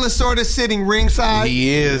Tommy Lasorda sitting ringside?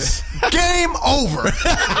 He is. Game over.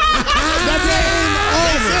 That's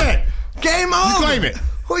it. Game over. You claim it.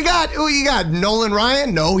 Who you got? Nolan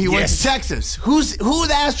Ryan? No, he went to Texas. Who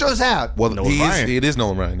the Astros have? Well, it is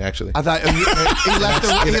Nolan Ryan, actually. I thought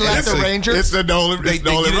he left the Rangers. It's the Nolan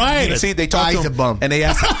Ryan. See, they talked to him, he's a bum. And they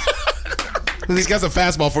asked him, he's got a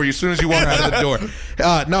fastball for you as soon as you walk out of the door.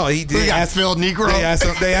 They asked Phil Negro.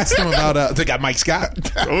 They asked him about. They got Mike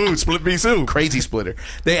Scott. Oh, split me soon. Crazy splitter.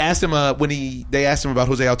 They asked him they asked him about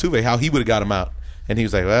Jose Altuve, how he would have got him out, and he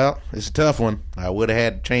was like, "Well, it's a tough one. I would have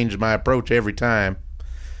had to change my approach every time."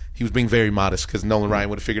 He was being very modest because Nolan Ryan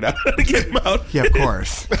would have figured out how to get him out. Yeah, of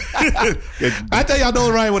course. I tell y'all,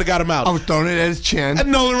 Nolan Ryan would have got him out. I was throwing it at his chin.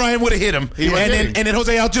 And Nolan Ryan would have hit him. And then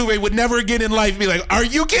Jose Altuve would never again in life be like, "Are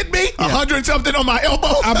you kidding me? 100 something on my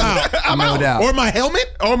elbow? I'm out. I'm out. Doubt. Or my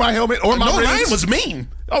helmet? Or my Nolan rings. Ryan was mean.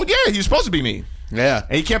 Oh, yeah, he was supposed to be mean. Yeah.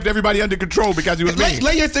 And he kept everybody under control because he was mean.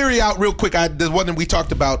 Lay your theory out real quick. The one that we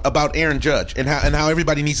talked about Aaron Judge and how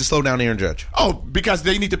everybody needs to slow down Aaron Judge. Oh, because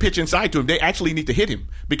they need to pitch inside to him. They actually need to hit him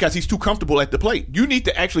because he's too comfortable at the plate. You need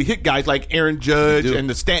to actually hit guys like Aaron Judge and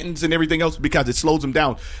the Stantons and everything else because it slows them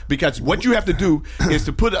down. Because what you have to do is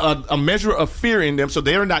to put a measure of fear in them so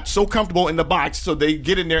they're not so comfortable in the box so they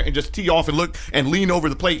get in there and just tee off and look and lean over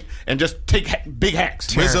the plate and just take big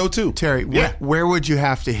hacks. Rizzo too. Terry, where would you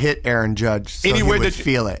have to hit Aaron Judge so anywhere he would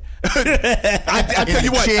feel it? I tell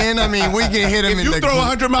you what, chin. I mean, we can hit him. If you throw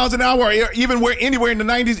 100 miles an hour, or even anywhere in the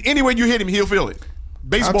 90s, anywhere you hit him, he'll feel it.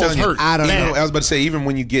 Baseball's hurt. I don't know. I was about to say, even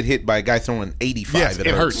when you get hit by a guy throwing 85, it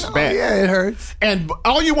hurts. Bad. Yeah, it hurts. And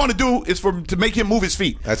all you want to do is to make him move his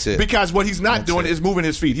feet. That's it. Because what he's not doing is moving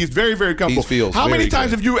his feet. He's very, very comfortable. How many times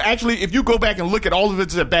have you actually, if you go back and look at all of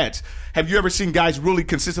his at bats, have you ever seen guys really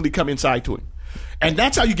consistently come inside to him? And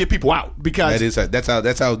that's how you get people out. Because that's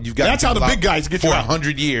how you've got. That's how the big guys get you out for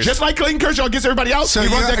 100 years. Just like Clayton Kershaw gets everybody out. So he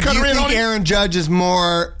runs that cutter in on him. Aaron Judge is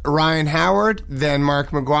more Ryan Howard than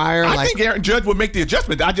Mark McGwire? I think Aaron Judge would make the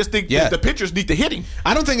adjustment. I just think the pitchers need to hit him.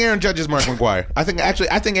 I don't think Aaron Judge is Mark McGwire. I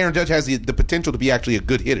think Aaron Judge has the potential to be actually a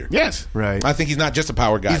good hitter. Yes, right. I think he's not just a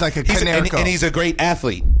power guy. He's like a Canerco. And he's a great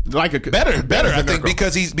athlete. Better. I think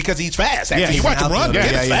because he's fast. Actually, you watch him run. He's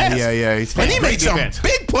fast. Yeah. He's fast. And he made some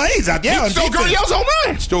big plays out there. He stole Gurriel's home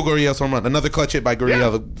run. Gurriel's home run. Another clutch hit by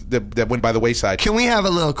Gurriel that went by the wayside. Can we have a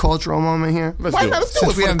little cultural moment here? Let's do it.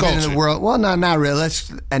 Since we haven't been in the world. Well, not really.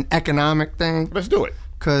 Let's an economic thing. Let's do it.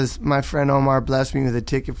 Because my friend Omar blessed me with a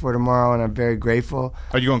ticket for tomorrow, and I'm very grateful.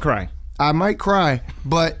 Are you going to cry? I might cry,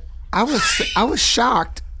 but I was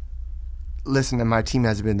shocked. Listen, my team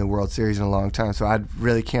hasn't been in the World Series in a long time, so I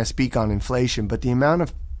really can't speak on inflation. But the amount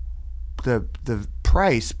of the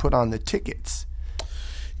price put on the tickets.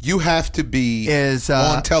 You have to be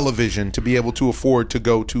on television to be able to afford to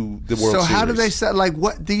go to the World Series. So how do they set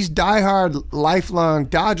what these diehard lifelong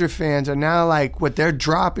Dodger fans are now they're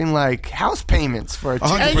dropping house payments for a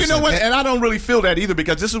ticket? And you know what? And I don't really feel that either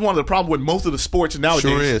because this is one of the problems with most of the sports nowadays.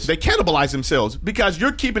 Sure is. They cannibalize themselves because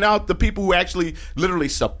you're keeping out the people who actually literally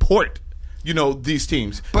support these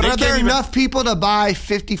teams. But are there enough people to buy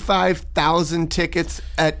 55,000 tickets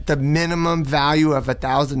at the minimum value of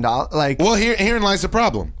 $1,000? Well, herein lies the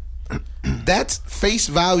problem. That's face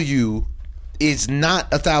value is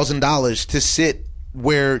not $1,000 to sit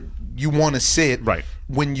where you want to sit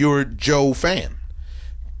when you're Joe fan.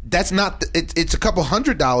 That's not. It's a couple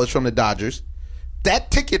 $100 from the Dodgers.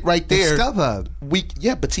 That ticket right there, it's StubHub.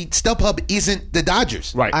 But see, StubHub isn't the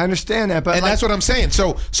Dodgers. Right. I understand that, but that's what I'm saying.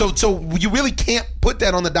 So you really can't put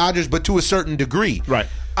that on the Dodgers, but to a certain degree. Right.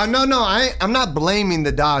 No, I'm not blaming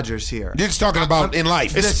the Dodgers here. You're just talking about in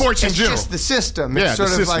life. It's sports in general. It's just the system. It's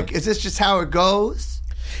sort of like, is this just how it goes?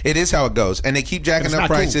 It is how it goes. And they keep jacking up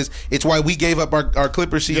prices. Cool. It's why we gave up our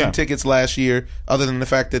Clippers season tickets last year, other than the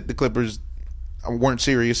fact that the Clippers weren't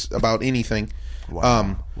serious about anything.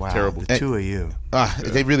 Wow. Terrible. The two of you.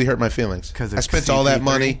 They really hurt my feelings. I spent all that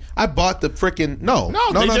money. I bought the freaking no.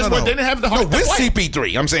 They didn't have the heart with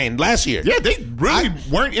CP3. I'm saying last year. Yeah, they really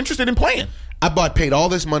weren't interested in playing. I paid all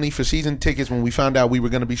this money for season tickets when we found out we were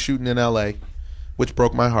going to be shooting in LA, which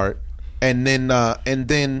broke my heart. And then I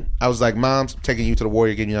was like, Mom's taking you to the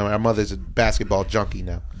Warrior game. Our mother's a basketball junkie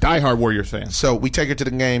now. Diehard Warrior fan. So we take her to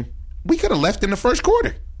the game. We could have left in the first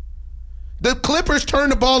quarter. The Clippers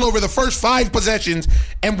turned the ball over the first 5 possessions,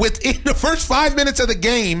 and within the first 5 minutes of the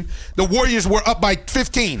game, the Warriors were up by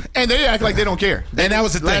 15. And they act like they don't care. And that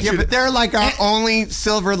was the thing. Yeah, but they're like our only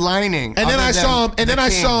silver lining. And then I saw him. And then I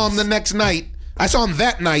saw him the next night. I saw him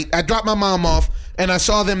that night. I dropped my mom off, and I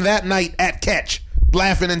saw them that night at Catch,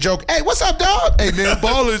 laughing and joking. Hey, what's up, dog? Hey, man,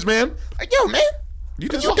 ballers, man. Like, yo, man,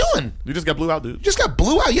 what you doing? You just got blew out, dude. You just got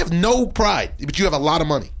blew out. You have no pride, but you have a lot of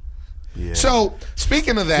money. Yeah. So,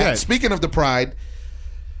 speaking of that, speaking of the pride,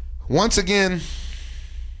 once again,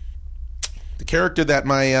 the character that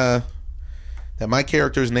my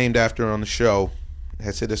character is named after on the show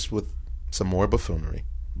has hit us with some more buffoonery.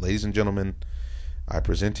 Ladies and gentlemen, I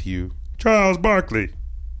present to you Charles Barkley.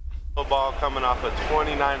 Ball coming off a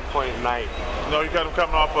 29-point night. No, you got him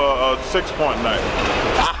coming off a 6-point night.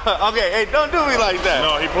 Okay, hey, don't do me like that.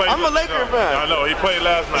 No, he played. I'm a Laker fan. I know he played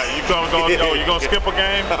last night. You gonna skip a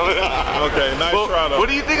game? Okay, nice try though. What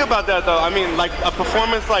do you think about that though? I mean, like a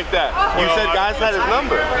performance like that. You said guys had his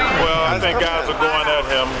number. Well, I think guys are going at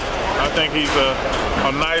him. I think he's a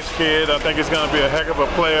nice kid. I think he's going to be a heck of a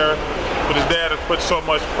player. But his dad has put so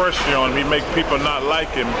much pressure on him, he make people not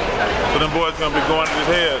like him. So them boys going to be going at his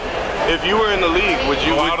head. If you were in the league, would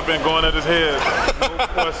you? I would have been going at his head. No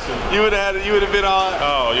question. You would have been all.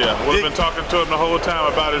 Oh yeah, would have been talking to him the whole time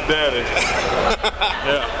about his daddy.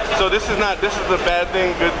 Yeah. So this is a bad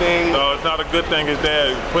thing, good thing. No, it's not a good thing. His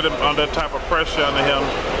dad put him under that type of pressure on him,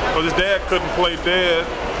 because his dad couldn't play dead.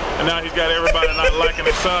 And now he's got everybody not liking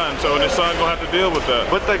his son, so his son gonna have to deal with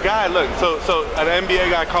that. But the guy, look, so an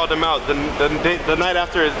NBA guy called him out the night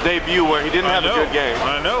after his debut where he didn't have a good game.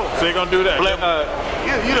 I know, so he gonna do that.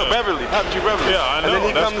 You know Beverly, Patrick Beverly. Yeah, I know. And then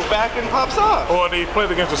he comes back and pops off. Or he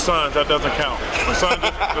played against the Suns, that doesn't count. The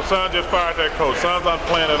Suns just fired that coach. Suns not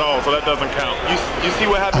playing at all, so that doesn't count. You see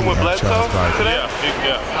what happened with Bledsoe today?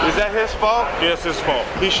 Yeah. Is that his fault? Yes, his fault.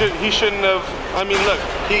 He shouldn't have. I mean, look,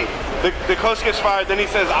 the coach gets fired, then he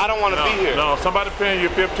says, I don't want to be here. No, somebody paying you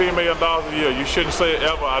 $15 million a year, you shouldn't say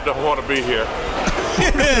ever, I don't want to be here.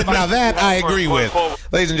 Now that I agree with.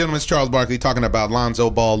 Ladies and gentlemen, it's Charles Barkley talking about Lonzo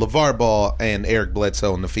Ball, LeVar Ball, and Eric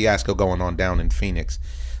Bledsoe and the fiasco going on down in Phoenix.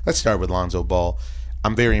 Let's start with Lonzo Ball.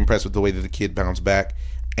 I'm very impressed with the way that the kid bounced back.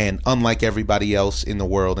 And unlike everybody else in the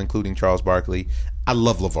world, including Charles Barkley, I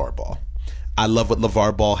love LeVar Ball. I love what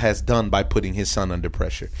LeVar Ball has done by putting his son under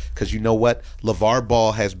pressure. Because you know what? LeVar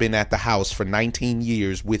Ball has been at the house for 19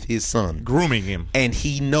 years with his son. Grooming him. And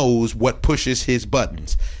he knows what pushes his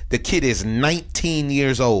buttons. The kid is 19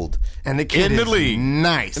 years old. And the kid is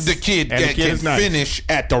nice. The kid can finish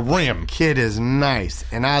at the rim. Kid is nice.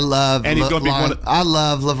 And I love I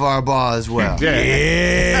love LeVar Ball as well.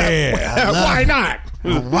 Yeah. Why not?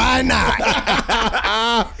 Why not?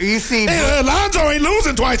 You see, Lonzo ain't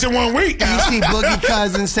losing twice in 1 week. You see Boogie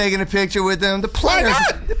Cousins taking a picture with them. The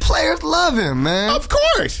players love him, man. Of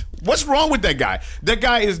course. What's wrong with that guy? That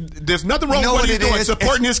guy there's nothing wrong with what he's doing,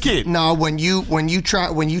 supporting his kid. No, when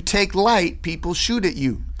you take light, people shoot at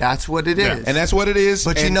you. That's what it is. And that's what it is.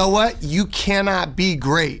 But you know what? You cannot be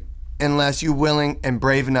great unless you're willing and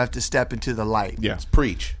brave enough to step into the light. Yes,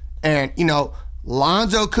 preach. And,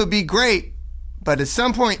 Lonzo could be great, but at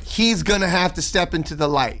some point, he's going to have to step into the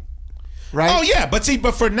light. Right? Oh, yeah. But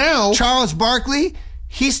for now... Charles Barkley,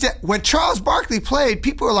 when Charles Barkley played,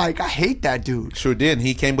 people were like, I hate that dude. Sure did.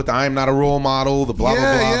 He came with the I am not a role model, the blah, blah,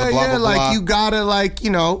 blah, the blah, blah, blah. Like, you got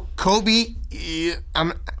to, Kobe...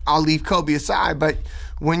 I'll leave Kobe aside, but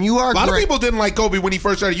When you are a lot of people didn't like Kobe when he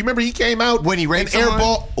first started. You remember he came out when he raped and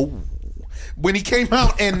airball. When he came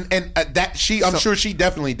out I'm sure she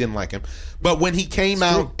definitely didn't like him. But when he came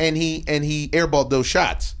out and he airballed those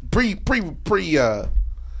shots pre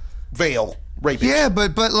veil raping. Yeah,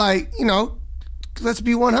 but like, you know, let's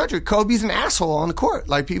be 100. Kobe's an asshole on the court.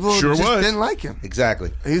 Like, people didn't like him.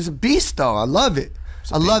 Exactly. He's a beast, though. I love it.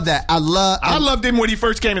 I love that. I loved him when he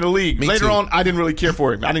first came in the league. Later on, I didn't really care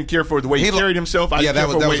for him. I didn't care for the way he carried himself. I didn't care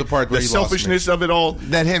for the part where the selfishness of it all.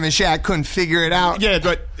 That him and Shaq couldn't figure it out.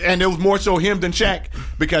 Yeah, and it was more so him than Shaq,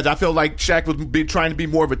 because I felt like Shaq was trying to be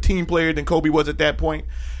more of a team player than Kobe was at that point.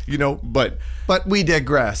 You know, but we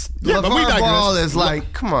digress. Yeah, but we digress. Ball is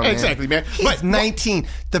like, come on, man. Exactly, man. He's 19.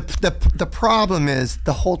 The problem is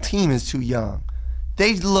the whole team is too young.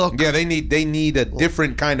 They look. Yeah, they need a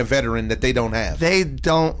different kind of veteran that they don't have. They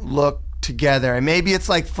don't look together, and maybe it's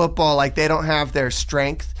like football. Like, they don't have their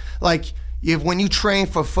strength. Like, when you train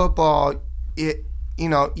for football, you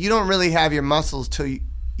don't really have your muscles till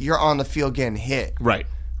you're on the field getting hit.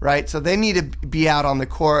 Right, so they need to be out on the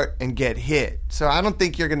court and get hit. So I don't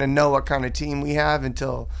think you're going to know what kind of team we have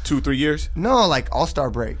until 2-3 years. No, like All-Star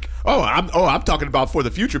break. I'm talking about for the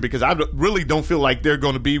future, because I really don't feel like they're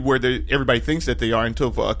going to be where everybody thinks that they are until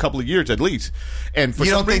for a couple of years at least. And you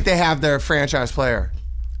don't think they have their franchise player?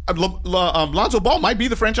 Lonzo Ball might be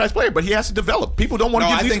the franchise player, but he has to develop. People don't want to.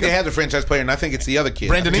 I think they have the franchise player, and I think it's the other kid,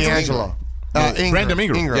 Brandon Ingram. Brandon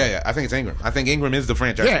Ingram. Yeah, I think it's Ingram. I think Ingram is the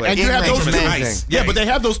franchise player. And you have those nice. Yeah, but they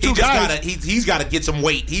have those two guys. He's got to get some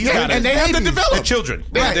weight. And they have to develop. They're children.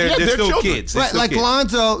 Right. They're still children. Kids. Right, like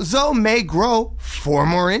Lonzo may grow 4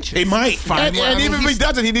 more inches. He might. And even if he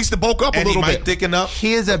doesn't, he needs to bulk up a little bit. And he might thicken up.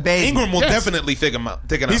 He is a baby. Ingram will definitely thicken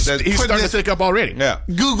up. He's starting to thick up already. Yeah.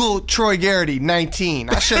 Google Troy Garity, 19.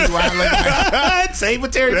 I'll show you what I look like. Same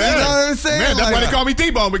with Terry. You know what I'm saying? Man, that's why they call me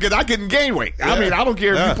T-Bone, because I couldn't gain weight. I mean, I don't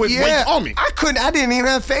care if you put weight on me. I didn't even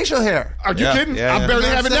have facial hair. Are you kidding? I barely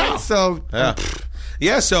have it now. So,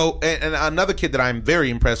 So and another kid that I'm very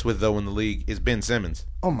impressed with, though, in the league is Ben Simmons.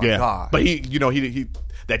 Oh my God! But he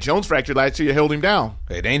that Jones fracture last year held him down.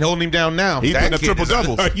 It ain't holding him down now. He's putting up triple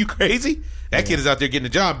doubles. Are you crazy? That kid is out there getting the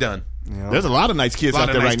job done. There's a lot of nice kids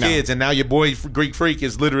out there right now. And now your boy Greek Freak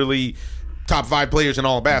is literally top 5 players in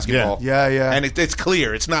all of basketball. Yeah. And it's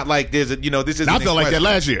clear. It's not like there's this is. I felt like that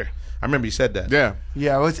last year. I remember you said that.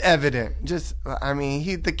 Yeah, it was evident.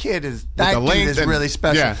 The kid is really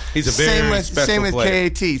special. Yeah, he's a very special Same with player.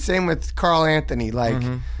 KAT. Same with Carl Anthony. Like,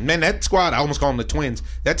 man, that squad, I almost call them the Twins.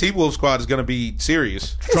 That T-Wolves squad is going to be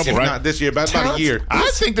serious trouble, right? Not this year, but about a year. I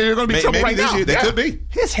think they're going to be trouble right this now. Year, they could be.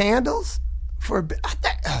 His handles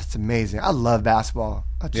it's amazing. I love basketball.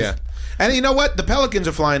 And you know what? The Pelicans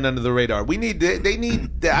are flying under the radar. They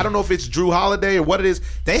need. I don't know if it's Drew Holiday or what it is.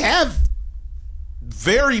 They have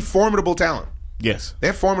very formidable talent. Yes. They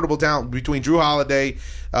have formidable talent between Drew Holiday,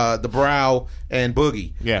 the Brow, and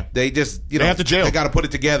Boogie. Yeah. They just they have to jail. They got to put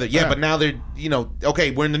it together. Yeah, but now they're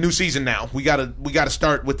okay. We're in the new season now. We got to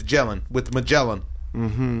start with the gelling, with Magellan.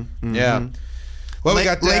 Yeah. Well, we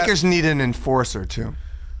got Lakers need an enforcer too.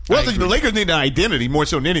 Well, the Lakers need an identity more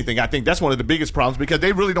so than anything. I think that's one of the biggest problems, because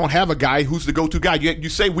they really don't have a guy who's the go-to guy.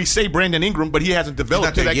 We say Brandon Ingram, but he hasn't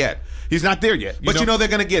developed yet. He's not there yet. But they're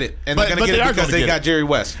going to get it. And they're going to get it because they got Jerry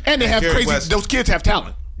West. And they have Jerry crazy West, those kids have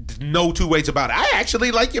talent. No two ways about it. I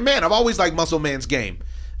actually like your man. I've always liked Muscle Man's game.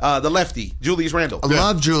 The lefty, Julius Randle. I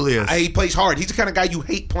love Julius. He plays hard. He's the kind of guy you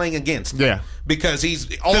hate playing against. Yeah. Because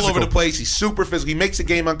he's all over the place. He's super physical. He makes the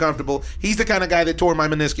game uncomfortable. He's the kind of guy that tore my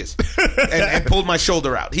meniscus and pulled my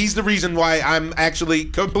shoulder out. He's the reason why I'm actually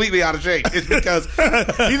completely out of shape. It's because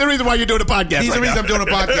he's the reason why you're doing a podcast. He's the reason I'm doing a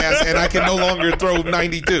podcast, and I can no longer throw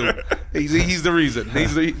 92. He's the reason.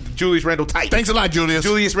 He's the Julius Randle type. Thanks a lot, Julius.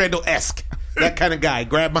 Julius Randle-esque. That kind of guy.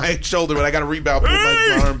 Grab my shoulder when I got a rebound, pull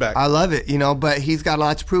my arm back. I love it, but he's got a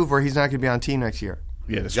lot to prove, or he's not going to be on team next year.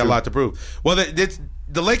 Yeah, that's got true. a lot to prove. Well,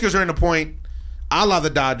 the Lakers are in a point, a la the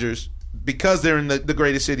Dodgers, because they're in the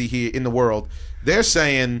greatest city here in the world. They're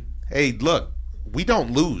saying, hey, look, we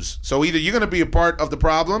don't lose. So either you're going to be a part of the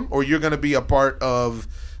problem or you're going to be a part of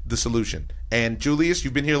the solution. And Julius,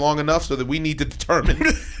 you've been here long enough so that we need to determine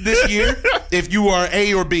this year if you are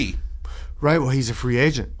A or B. Right. Well, he's a free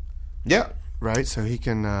agent. Yeah. Right. So he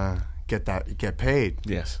can get paid.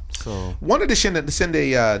 Yes. So wanted to send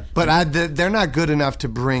a. But they're not good enough to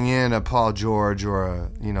bring in a Paul George or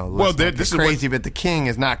a Well, this is crazy, but the King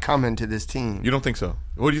is not coming to this team. You don't think so?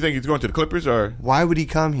 What do you think? He's going to the Clippers or? Why would he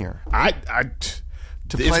come here? It's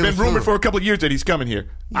been rumored for a couple of years that he's coming here.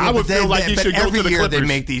 Yeah, I would feel like he should go to the Clippers. They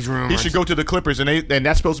make these rumors. He should go to the Clippers, and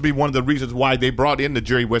that's supposed to be one of the reasons why they brought in the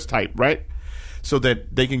Jerry West type, right? So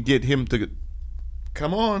that they can get him to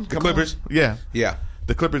come on, Clippers. Yeah.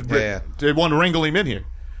 The Clippers, they want to wrangle him in here.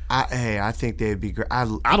 I think they'd be great. I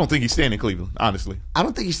don't think he's staying in Cleveland, honestly. I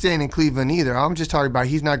don't think he's staying in Cleveland either. I'm just talking about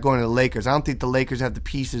he's not going to the Lakers. I don't think the Lakers have the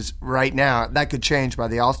pieces right now. That could change by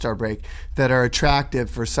the All-Star break that are attractive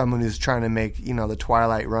for someone who's trying to make the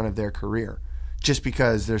twilight run of their career, just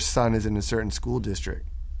because their son is in a certain school district.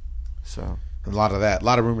 So a lot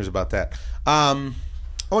of rumors about that. I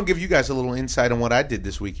want to give you guys a little insight on what I did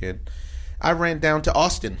this weekend. I ran down to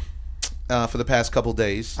Austin for the past couple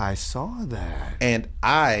days. I saw that. And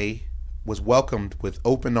I was welcomed with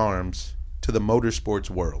open arms to the motorsports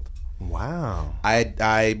world. Wow.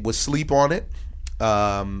 I was asleep on it.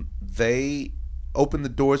 They opened the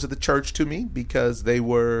doors of the church to me because they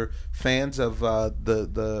were fans of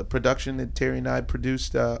the production that Terry and I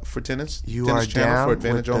produced for tennis. You tennis are channel down for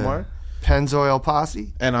Advantage with Omar? Pennzoil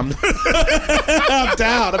Posse? And I'm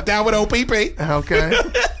down with OPP. Okay.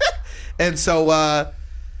 And so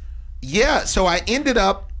so I ended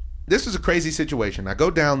up, this was a crazy situation. I go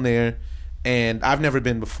down there, and I've never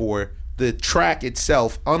been before. The track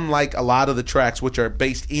itself, unlike a lot of the tracks which are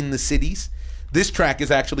based in the cities, this track is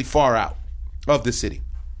actually far out of the city.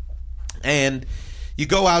 And you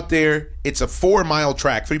go out there, it's a 4-mile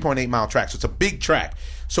track, 3.8-mile track, so it's a big track.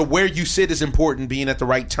 So where you sit is important, being at the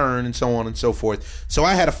right turn and so on and so forth. So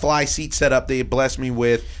I had a fly seat set up they had blessed me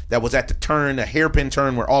with that was at the turn, a hairpin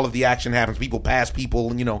turn where all of the action happens. People pass people,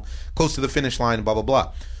 and close to the finish line and blah,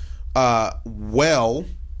 blah, blah. Well,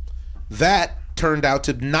 that turned out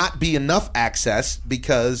to not be enough access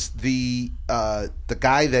because the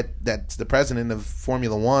guy that's the president of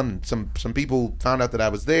Formula One, some people found out that I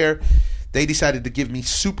was there. They decided to give me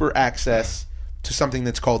super access to something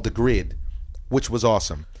that's called the grid, which was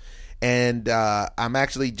awesome. And I'm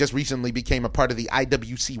actually just recently became a part of the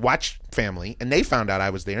IWC watch family, and they found out I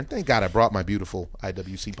was there, and thank God I brought my beautiful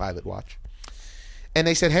IWC pilot watch. And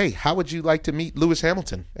they said, hey, how would you like to meet Lewis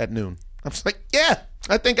Hamilton at noon? I'm just like, yeah,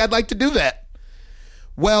 I think I'd like to do that.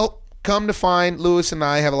 Well, come to find, Lewis and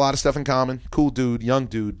I have a lot of stuff in common. Cool dude, young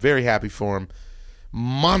dude, very happy for him.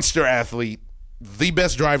 Monster athlete, the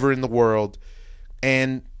best driver in the world.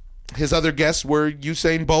 And his other guests were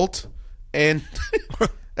Usain Bolt and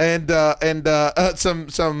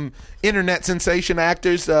some internet sensation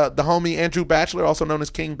actors. The homie Andrew Batchelor, also known as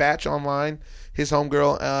King Batch online, his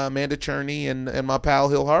homegirl Amanda Cherney, and my pal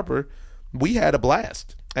Hill Harper. We had a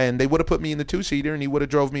blast, and they would have put me in the 2-seater, and he would have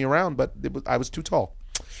drove me around, but I was too tall.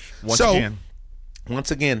 Once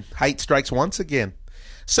again, height strikes once again.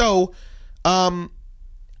 So, I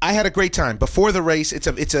had a great time before the race. It's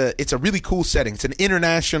a really cool setting. It's an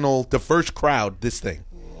international, diverse crowd. This thing.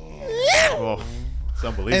 Oh, it's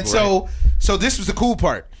unbelievable. And so this was the cool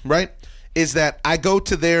part, right? Is that I go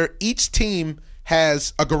to there. Each team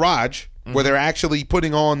has a garage where they're actually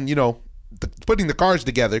putting on, putting the cars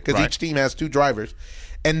together because each team has 2 drivers,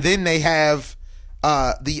 and then they have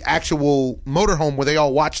the actual motorhome where they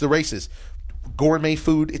all watch the races. Gourmet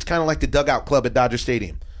food. It's kind of like the Dugout Club at Dodger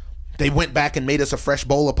Stadium. They went back and made us a fresh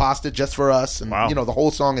bowl of pasta just for us, and the whole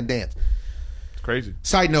song and dance. It's crazy.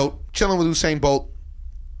 Side note: chilling with Usain Bolt,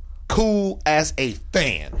 cool as a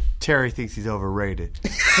fan. Terry thinks he's overrated.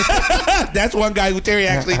 That's one guy who Terry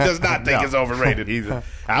actually does not think is overrated.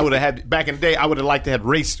 I would have had back in the day. I would have liked to have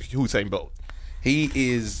raced Usain Bolt. He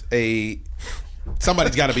is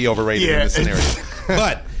somebody's got to be overrated in this scenario.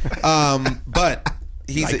 But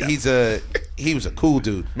he was a cool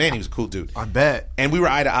dude. Man, he was a cool dude. I bet. And we were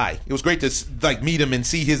eye to eye. It was great to meet him and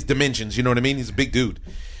see his dimensions. You know what I mean? He's a big dude.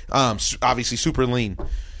 Obviously super lean.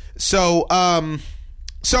 So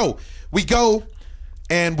we go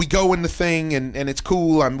in the thing and it's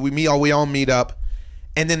cool. We all meet up,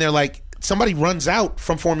 and then they're like, somebody runs out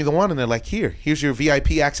from Formula One and they're like, here's your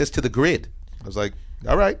VIP access to the grid. I was like,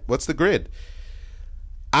 all right, what's the grid?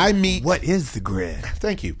 What is the grid?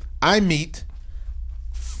 Thank you. I meet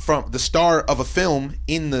from the star of a film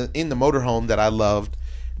in the motorhome that I loved,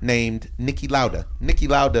 named Niki Lauda. Niki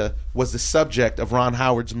Lauda was the subject of Ron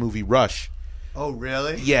Howard's movie Rush. Oh,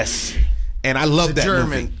 really? Yes. And I love that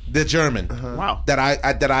movie. The German. Uh-huh. Wow.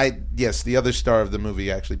 Yes, the other star of the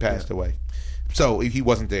movie actually passed away. So he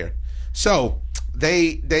wasn't there. So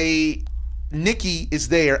Niki is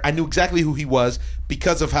there. I knew exactly who he was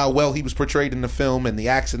because of how well he was portrayed in the film and the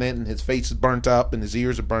accident, and his face is burnt up and his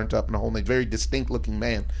ears are burnt up and a whole very distinct looking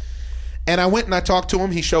man. And I went and I talked to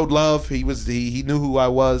him. He showed love. He knew who I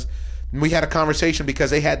was. And we had a conversation because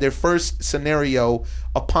they had their first scenario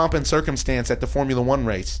of pomp and circumstance at the Formula One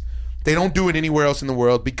race. They don't do it anywhere else in the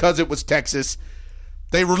world because it was Texas.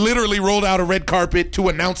 They were literally rolled out a red carpet to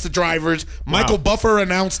announce the drivers. Michael Buffer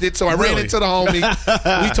announced it, so I ran into the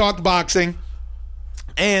homie. We talked boxing.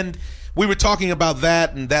 And we were talking about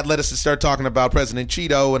that, and that led us to start talking about President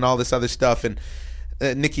Cheeto and all this other stuff. And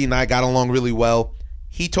Nicky and I got along really well.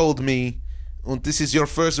 He told me, "This is your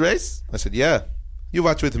first race?" I said, "Yeah, you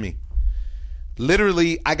watch with me."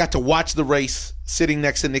 Literally, I got to watch the race sitting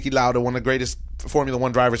next to Niki Lauda, one of the greatest Formula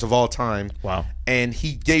One drivers of all time. Wow. And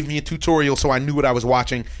he gave me a tutorial so I knew what I was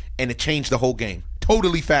watching, and it changed the whole game.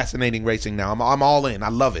 Totally fascinating racing now. I'm all in. I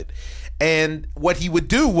love it. And what he would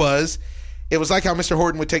do was, it was like how Mr.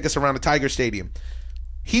 Horton would take us around the Tiger Stadium.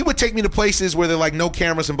 He would take me to places where they're like no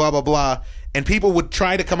cameras and blah, blah, blah, and people would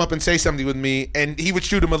try to come up and say something with me, and he would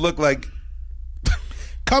shoot him a look like,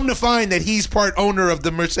 come to find that he's part owner of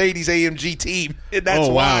the Mercedes-AMG team, and that's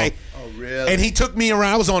why. Oh, really? And he took me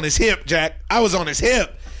around. I was on his hip, Jack. I was on his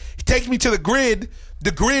hip. He takes me to the grid.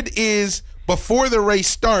 The grid is, before the race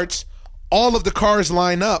starts, all of the cars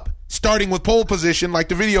line up, starting with pole position, like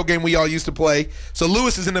the video game we all used to play. So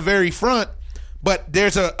Lewis is in the very front, but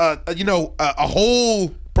there's a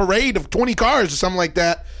whole parade of 20 cars or something like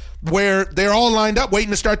that where they're all lined up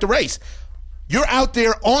waiting to start the race. You're out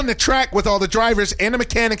there on the track with all the drivers and the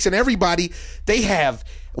mechanics and everybody. They have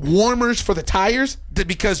warmers for the tires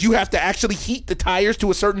because you have to actually heat the tires to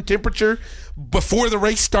a certain temperature before the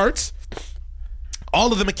race starts.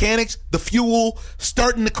 All of the mechanics, the fuel,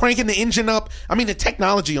 cranking the engine up. I mean, the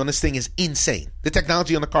technology on this thing is insane. The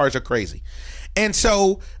technology on the cars are crazy. And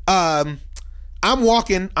so I'm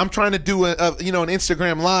walking. I'm trying to do an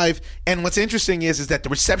Instagram Live, and what's interesting is that the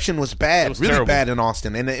reception was bad, really terrible. Bad in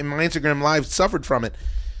Austin, and my Instagram Live suffered from it.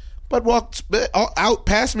 But out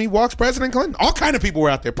past me walks President Clinton. All kind of people were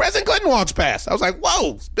out there. President Clinton walks past. I was like,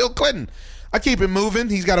 whoa, it's Bill Clinton. I keep it moving.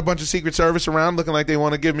 He's got a bunch of Secret Service around looking like they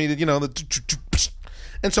want to give me the.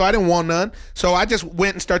 And so I didn't want none. So I just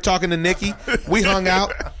went and started talking to Nikki. We hung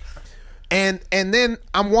out. And then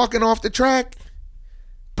I'm walking off the track.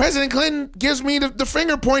 President Clinton gives me the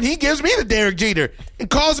finger point. He gives me the Derek Jeter and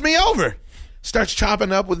calls me over. Starts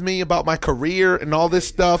chopping up with me about my career and all this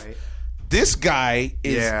stuff. This guy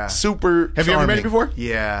is super Have you ever met him before?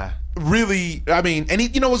 Yeah. Really, I mean, and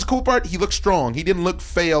he, what's the cool part? He looked strong. He didn't look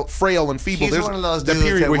frail and feeble. He's one of those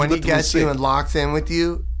dudes that when he gets you and locks in with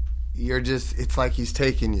you, you're just, it's like he's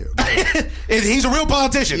taking you. He's a real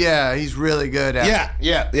politician. Yeah, he's really good at it.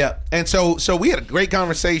 Yeah. And so we had a great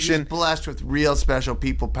conversation. He's blessed with real special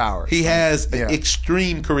people power. He has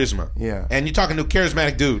extreme charisma. Yeah. And you're talking to a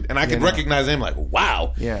charismatic dude, and I could recognize him like,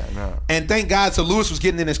 wow. Yeah, no. And thank God, so Lewis was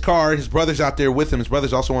getting in his car. His brother's out there with him. His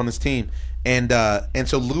brother's also on his team. And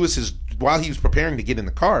so Lewis is, while he was preparing to get in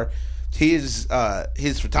the car, his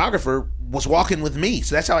photographer was walking with me,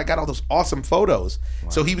 so that's how I got all those awesome photos. Wow.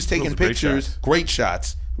 So he was taking pictures, great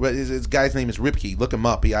shots. His guy's name is Ripke. Look him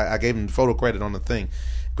up. I gave him photo credit on the thing.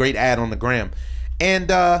 Great ad on the gram. And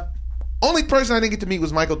only person I didn't get to meet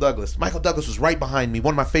was Michael Douglas. Michael Douglas was right behind me.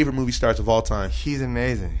 One of my favorite movie stars of all time. He's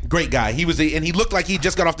amazing. Great guy. He was, and he looked like he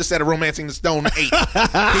just got off the set of Romancing the Stone 8. He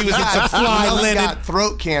was in some fly linen. He got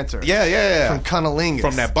throat cancer. Yeah. From cunnilingus.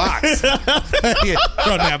 From that box.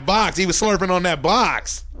 From that box. He was slurping on that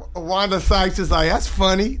box. Wanda Sykes is like, that's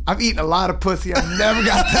funny. I've eaten a lot of pussy. I've never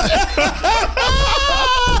got that.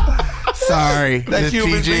 Sorry. That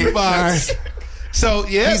human beatbox. So,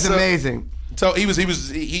 yeah. He's amazing. So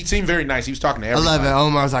he seemed very nice. He was talking to everybody. I love it.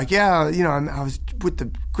 Omar was like, yeah, I was with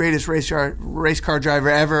the greatest race car driver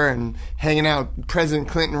ever and hanging out. President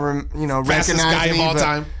Clinton, fastest recognized guy me. of all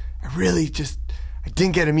time. I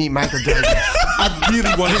didn't get to meet Michael Douglas. I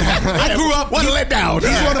really wanted to. I grew up. What a letdown.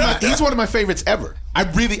 He's one of my favorites ever. I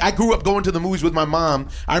grew up going to the movies with my mom.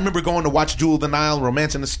 I remember going to watch Jewel of the Nile,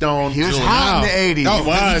 Romancing the Stone. He was hot in the 80s. Oh, he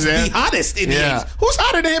was the hottest in the 80s. Who's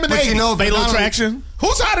hotter than him in the 80s? Fatal Attraction?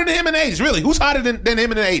 Who's hotter than him in the 80s? Really? Who's hotter than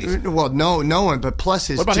him in the 80s? Well, no one, but plus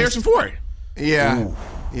his... What about Harrison Ford? Yeah. Ooh.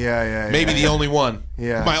 Yeah. Maybe the only one.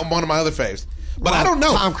 Yeah. One of my other faves. But I don't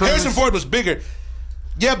know. Harrison Ford was bigger.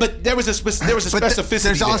 Yeah, but there was a specificity.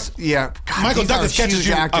 There's also God, Michael Douglas catches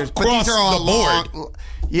you actors, across the board.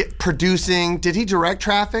 Producing. Did he direct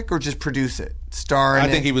Traffic or just produce it? Star in I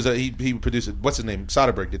think he was he produced it. What's his name?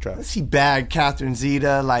 Soderbergh did Traffic. He bagged Catherine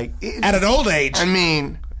Zeta at an old age. I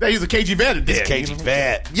mean, he's a KG vet. He's KG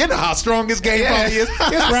vet. You know how strong his game probably is.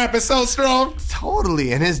 His rap is so strong.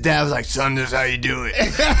 Totally. And his dad was like, "Son, this is how you do it."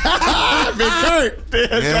 Big Kurt.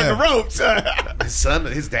 The ropes.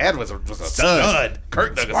 His dad was a stud.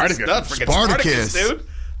 Kurt Douglas, Spartacus, dude.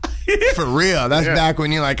 For real. That's back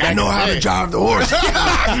when you're like, I know how to drive the horse.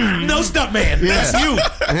 No stunt man. That's you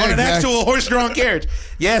on an actual horse-drawn carriage.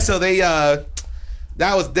 Yeah. So there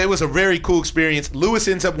was a very cool experience. Lewis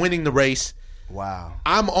ends up winning the race. Wow.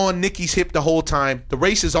 I'm on Nicky's hip the whole time. The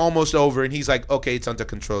race is almost over, and he's like, okay, it's under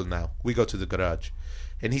control now. We go to the garage.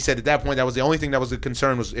 And he said at that point that was the only thing that was a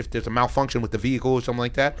concern was if there's a malfunction with the vehicle or something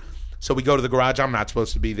like that. So we go to the garage. I'm not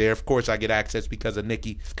supposed to be there. Of course, I get access because of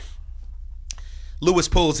Nikki. Lewis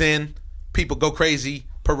pulls in. People go crazy.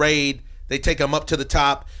 Parade. They take him up to the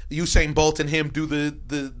top. Usain Bolt and him do the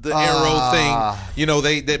arrow thing. You know,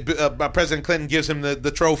 President Clinton gives him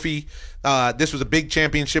the trophy. This was a big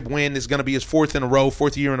championship win. It's going to be his fourth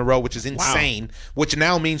year in a row, which is insane. Wow. Which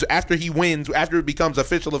now means after he wins, after it becomes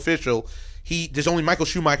official, there's only Michael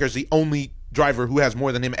Schumacher is the only driver who has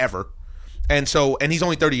more than him ever. And he's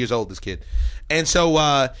only 30 years old, this kid. And so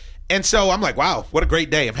I'm like, wow, what a great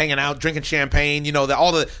day. I'm hanging out, drinking champagne, you know,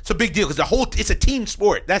 it's a big deal because it's a team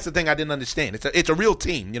sport. That's the thing I didn't understand. It's a real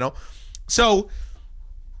team, you know. So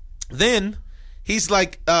then he's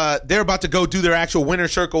like, they're about to go do their actual winner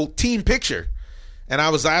circle team picture. And I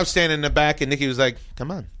was standing in the back and Nikki was like,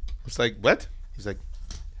 come on. I was like, what? He's like,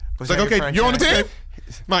 okay, you're on the team?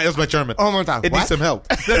 That was my German. Oh, my God. It needs some help.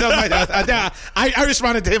 I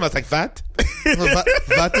responded to him. I was like, what?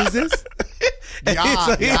 What is this?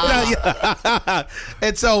 Yeah.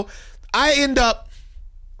 And so I end up,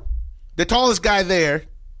 the tallest guy there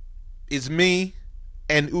is me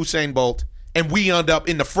and Usain Bolt, and we end up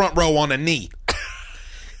in the front row on a knee.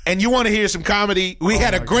 And you want to hear some comedy? We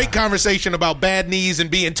had a great conversation about bad knees and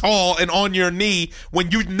being tall and on your knee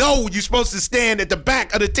when you know you're supposed to stand at the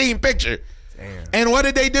back of the team picture. Damn. And what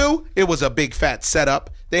did they do? It was a big fat setup.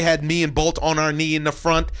 They had me and Bolt on our knee in the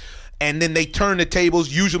front, and then they turn the tables.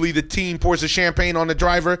 Usually the team pours the champagne on the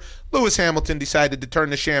driver. Lewis Hamilton decided to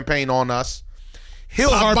turn the champagne on us.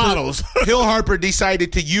 Hill Harper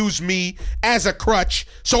decided to use me as a crutch,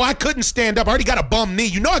 so I couldn't stand up. I already got a bum knee.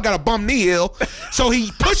 You know I got a bum knee, Hill. So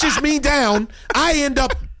he pushes me down. I end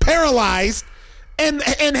up paralyzed, and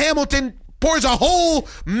Hamilton pours a whole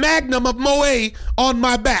magnum of Moët on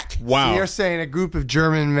my back. Wow. So you're saying a group of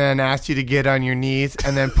German men asked you to get on your knees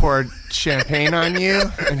and then poured champagne on you?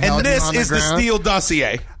 And this is the Steele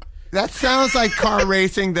dossier. That sounds like car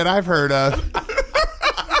racing that I've heard of.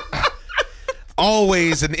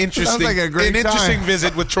 Always an interesting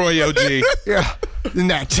visit with Troy OG. Yeah. In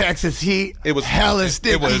that Texas heat, it was hella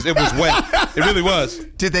sticky. It was wet. It really was.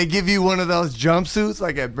 Did they give you one of those jumpsuits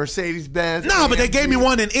like a Mercedes-Benz? No, but they gave me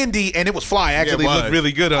one in Indy, and it was fly. Actually, it looked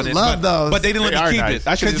really good on it. I love those. But they didn't let me keep it.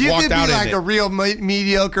 I should have just walked out in it. You could be like a real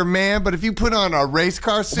mediocre man, but if you put on a race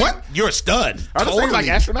car suit. What? You're a stud. Are those things like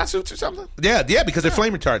astronaut suits or something? Yeah, because they're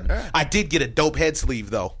flame retardant. Yeah. I did get a dope head sleeve,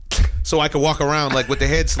 though. So I could walk around like with the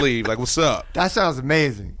head sleeve, like what's up? That sounds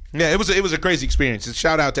amazing. Yeah, it was a crazy experience.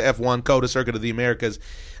 Shout out to F1, COTA, Circuit of the Americas,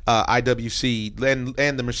 IWC,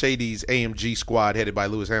 and the Mercedes AMG squad headed by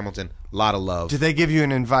Lewis Hamilton. A lot of love. Did they give you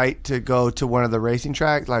an invite to go to one of the racing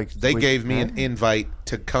tracks? They gave me an invite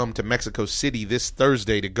to come to Mexico City this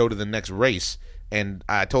Thursday to go to the next race, and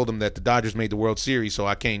I told them that the Dodgers made the World Series, so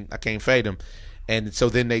I can't fade them. And so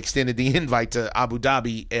then they extended the invite to Abu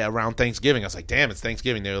Dhabi around Thanksgiving. I was like, damn, it's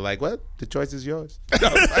Thanksgiving. They were like, what? The choice is yours.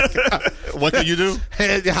 What can you do?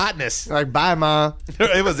 Hotness. Like, bye, Mom.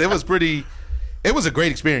 It was a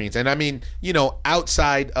great experience. And I mean, you know,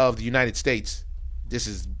 outside of the United States, this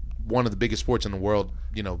is one of the biggest sports in the world.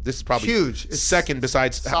 You know, this is probably huge. It's second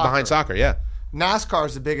behind soccer. Yeah. NASCAR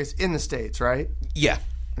is the biggest in the States, right? Yeah.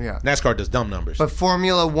 NASCAR does dumb numbers. But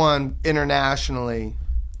Formula One internationally,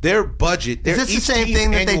 their budget. Is this the same thing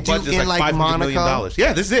that they do in like Monaco?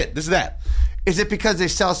 Yeah, this is it. This is that. Is it because they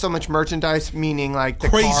sell so much merchandise, meaning like the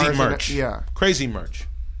crazy cars merch? Crazy merch.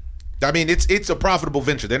 I mean, it's a profitable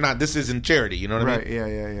venture. They're not. This isn't charity. You know what I mean?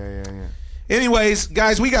 Right. Yeah. Anyways,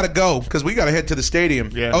 guys, we got to go because we got to head to the stadium.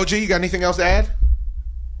 Yeah. OG, you got anything else to add?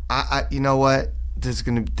 You know what? These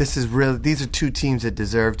are two teams that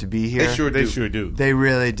deserve to be here. They sure do. They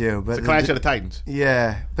really do. But it's a clash of the Titans.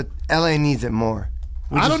 Yeah, but LA needs it more.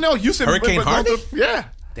 I don't know. You said Hurricane Harvey? Yeah.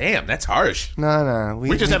 Damn, that's harsh. No.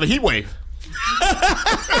 We just have a heat wave.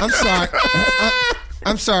 I'm sorry.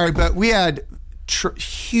 I'm sorry, but we had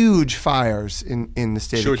huge fires in the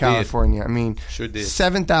state of California. Did. I mean, sure did.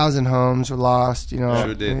 7,000 homes were lost. You know,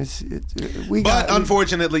 sure did.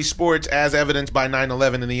 Unfortunately, sports, as evidenced by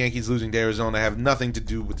 9/11 and the Yankees losing to Arizona, have nothing to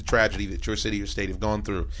do with the tragedy that your city or state have gone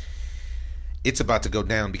through. It's about to go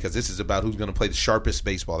down because this is about who's going to play the sharpest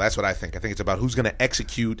baseball. That's what I think. I think it's about who's going to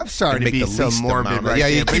execute. I'm sorry and to make be the so least morbid, amount. right? Yeah,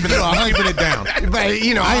 you're keeping it down. But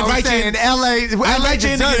you know, I invite you in LA. I invite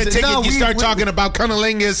you in to get a ticket. You start talking about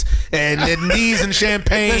cunnilingus and knees and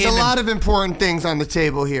champagne. There's a lot of important things on the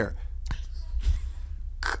table here.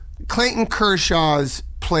 Clayton Kershaw's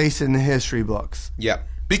place in the history books. Yep.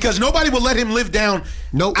 Because nobody will let him live down.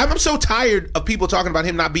 Nope. I'm so tired of people talking about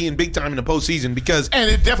him not being big time in the postseason. Because and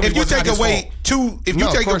it definitely if you take away if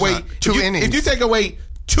you take away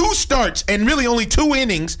 2 starts and really only 2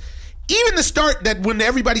 innings. Even the start that when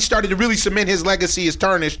everybody started to really cement his legacy is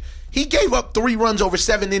tarnished, he gave up 3 runs over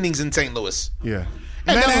 7 innings in St. Louis. Yeah.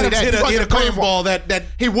 And Matt Adams hit a curveball that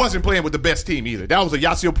he wasn't playing with the best team either. That was a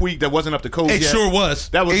Yasiel Puig that wasn't up to code yet. It sure was.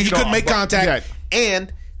 That was he couldn't make contact. Yeah.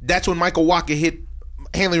 And that's when Michael Wacha hit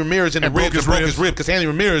Hanley Ramirez in the rib and broke his rib because Hanley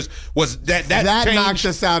Ramirez was that knocked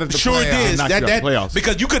us out of the sure playoffs. Sure did. That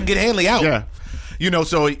because you couldn't get Hanley out. Yeah.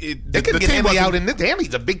 So they couldn't get Hanley out, and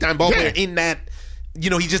Hanley's a big time ball player in that. He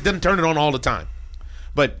just doesn't turn it on all the time.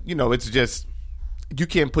 But it's just you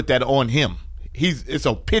can't put that on him. It's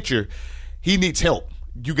a pitcher. He needs help.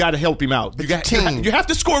 You got to help him out. You have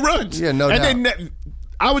to score runs. Yeah, no doubt. And then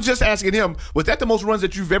I was just asking him, was that the most runs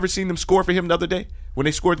that you've ever seen them score for him the other day when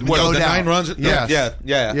they scored? The 9 runs? Yes.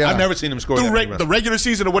 Yeah. I've never seen him score that many runs. The regular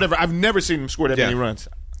season or whatever, I've never seen him score that many runs.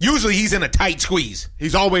 Usually he's in a tight squeeze.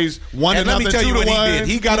 He's always 1-0. And let me tell you what he did.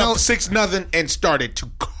 He got up 6-0 and started to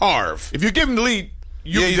carve. If you give him the lead,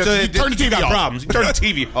 you turn the TV off. Problems. You turn the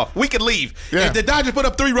TV off. We can leave. Yeah. If the Dodgers put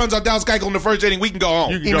up 3 runs on Dallas Keuchel in the first inning, we can go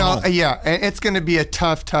home. Yeah, and it's going to be a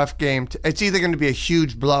tough game. It's either going to be a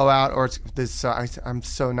huge blowout or it's this. I'm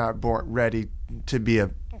so not ready to be a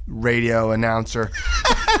radio announcer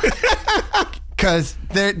because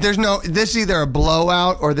there's no. This is either a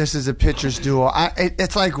blowout or this is a pitcher's duel.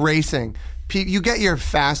 It's like racing. You get your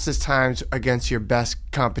fastest times against your best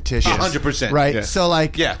competition. 100%. Right. Yeah.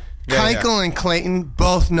 So Keuchel and Clayton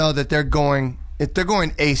both know that they're going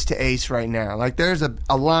ace to ace right now. Like there's a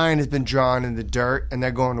line has been drawn in the dirt and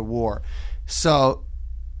they're going to war. So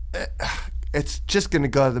it's just going to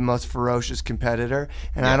go to the most ferocious competitor,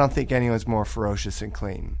 and I don't think anyone's more ferocious than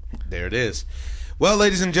Clayton. There it is. Well,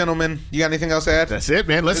 ladies and gentlemen, you got anything else to add? That's it,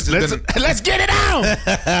 man. Let's get it out.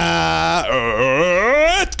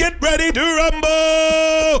 Let's get ready to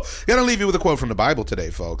rumble. Gonna leave you with a quote from the Bible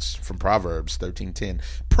today, folks, from Proverbs 13:10.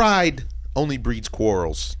 Pride only breeds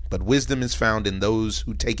quarrels, but wisdom is found in those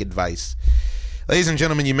who take advice. Ladies and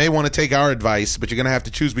gentlemen, you may want to take our advice, but you're going to have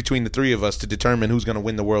to choose between the 3 of us to determine who's going to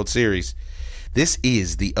win the World Series. This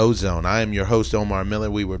is The Ozone. I am your host, Omar Miller.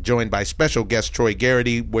 We were joined by special guest Troy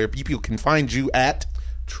Garity, where people can find you at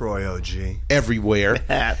Troy OG. Everywhere.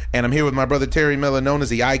 And I'm here with my brother Terry Miller, known as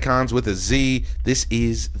The Icons with a Z. This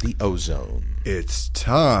is The Ozone. It's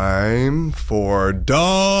time for Dodger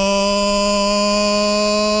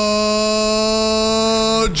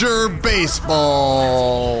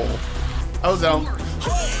Baseball. Ozone.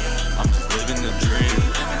 I'm just living the dream.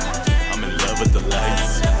 I'm in love with the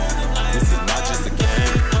lights.